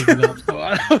 I If we wasn't can... up,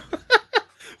 so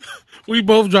we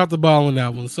both dropped the ball on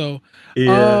that one. So,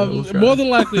 Yeah, we'll try. more than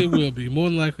likely it will be. More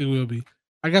than likely it will be.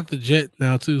 I got the jet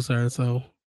now too, sir. So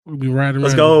we'll be riding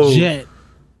Let's around go. the jet.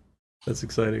 That's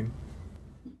exciting.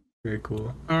 Very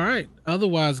cool. All right.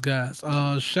 Otherwise, guys,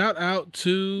 shout out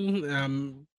to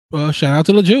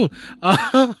Lejeune.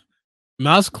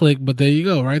 Mouse click, but there you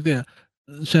go, right there.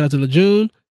 Shout out to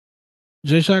Lejeune,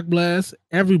 J Shock Blast,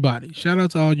 everybody. Shout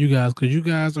out to all you guys, because you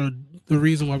guys are the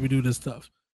reason why we do this stuff.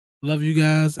 Love you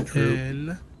guys, True. and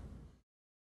we're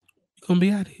gonna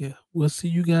be out of here. We'll see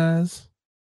you guys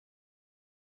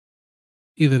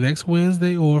either next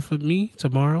Wednesday or for me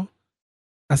tomorrow.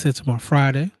 I said tomorrow,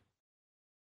 Friday.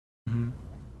 Mm-hmm.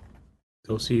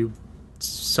 We'll see you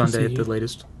Sunday at the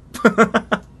latest.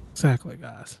 Exactly,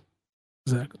 guys.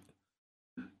 Exactly.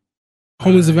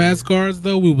 Homies of Asgards,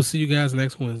 though, we will see you guys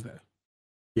next Wednesday.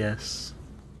 Yes.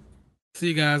 See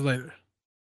you guys later.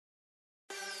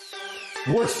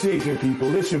 What's shaking,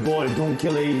 people? It's your boy Doom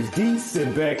Killer HD.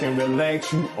 Sit back and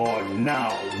relax. You are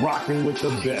now rocking with the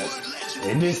best.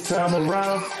 And this time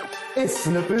around, it's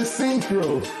Snip and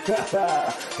Synchro.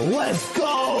 Let's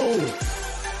go!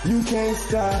 You can't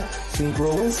stop.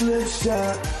 Synchro and Slip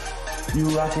Shot. You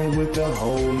rocking with the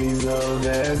homies of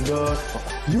Asgard.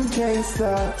 You can't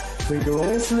stop. Synchro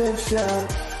and Slip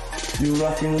Shot. You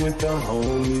rocking with the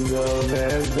homies of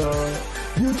Asgard.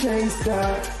 You can't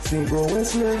stop. Synchro and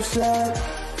Slip Shot.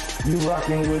 You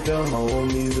rocking with the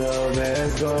homies of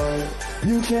Asgard.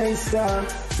 You can't stop.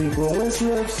 Synchro and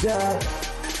Slip Shot.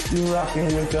 You rocking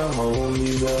with the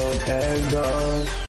homies of Asgard.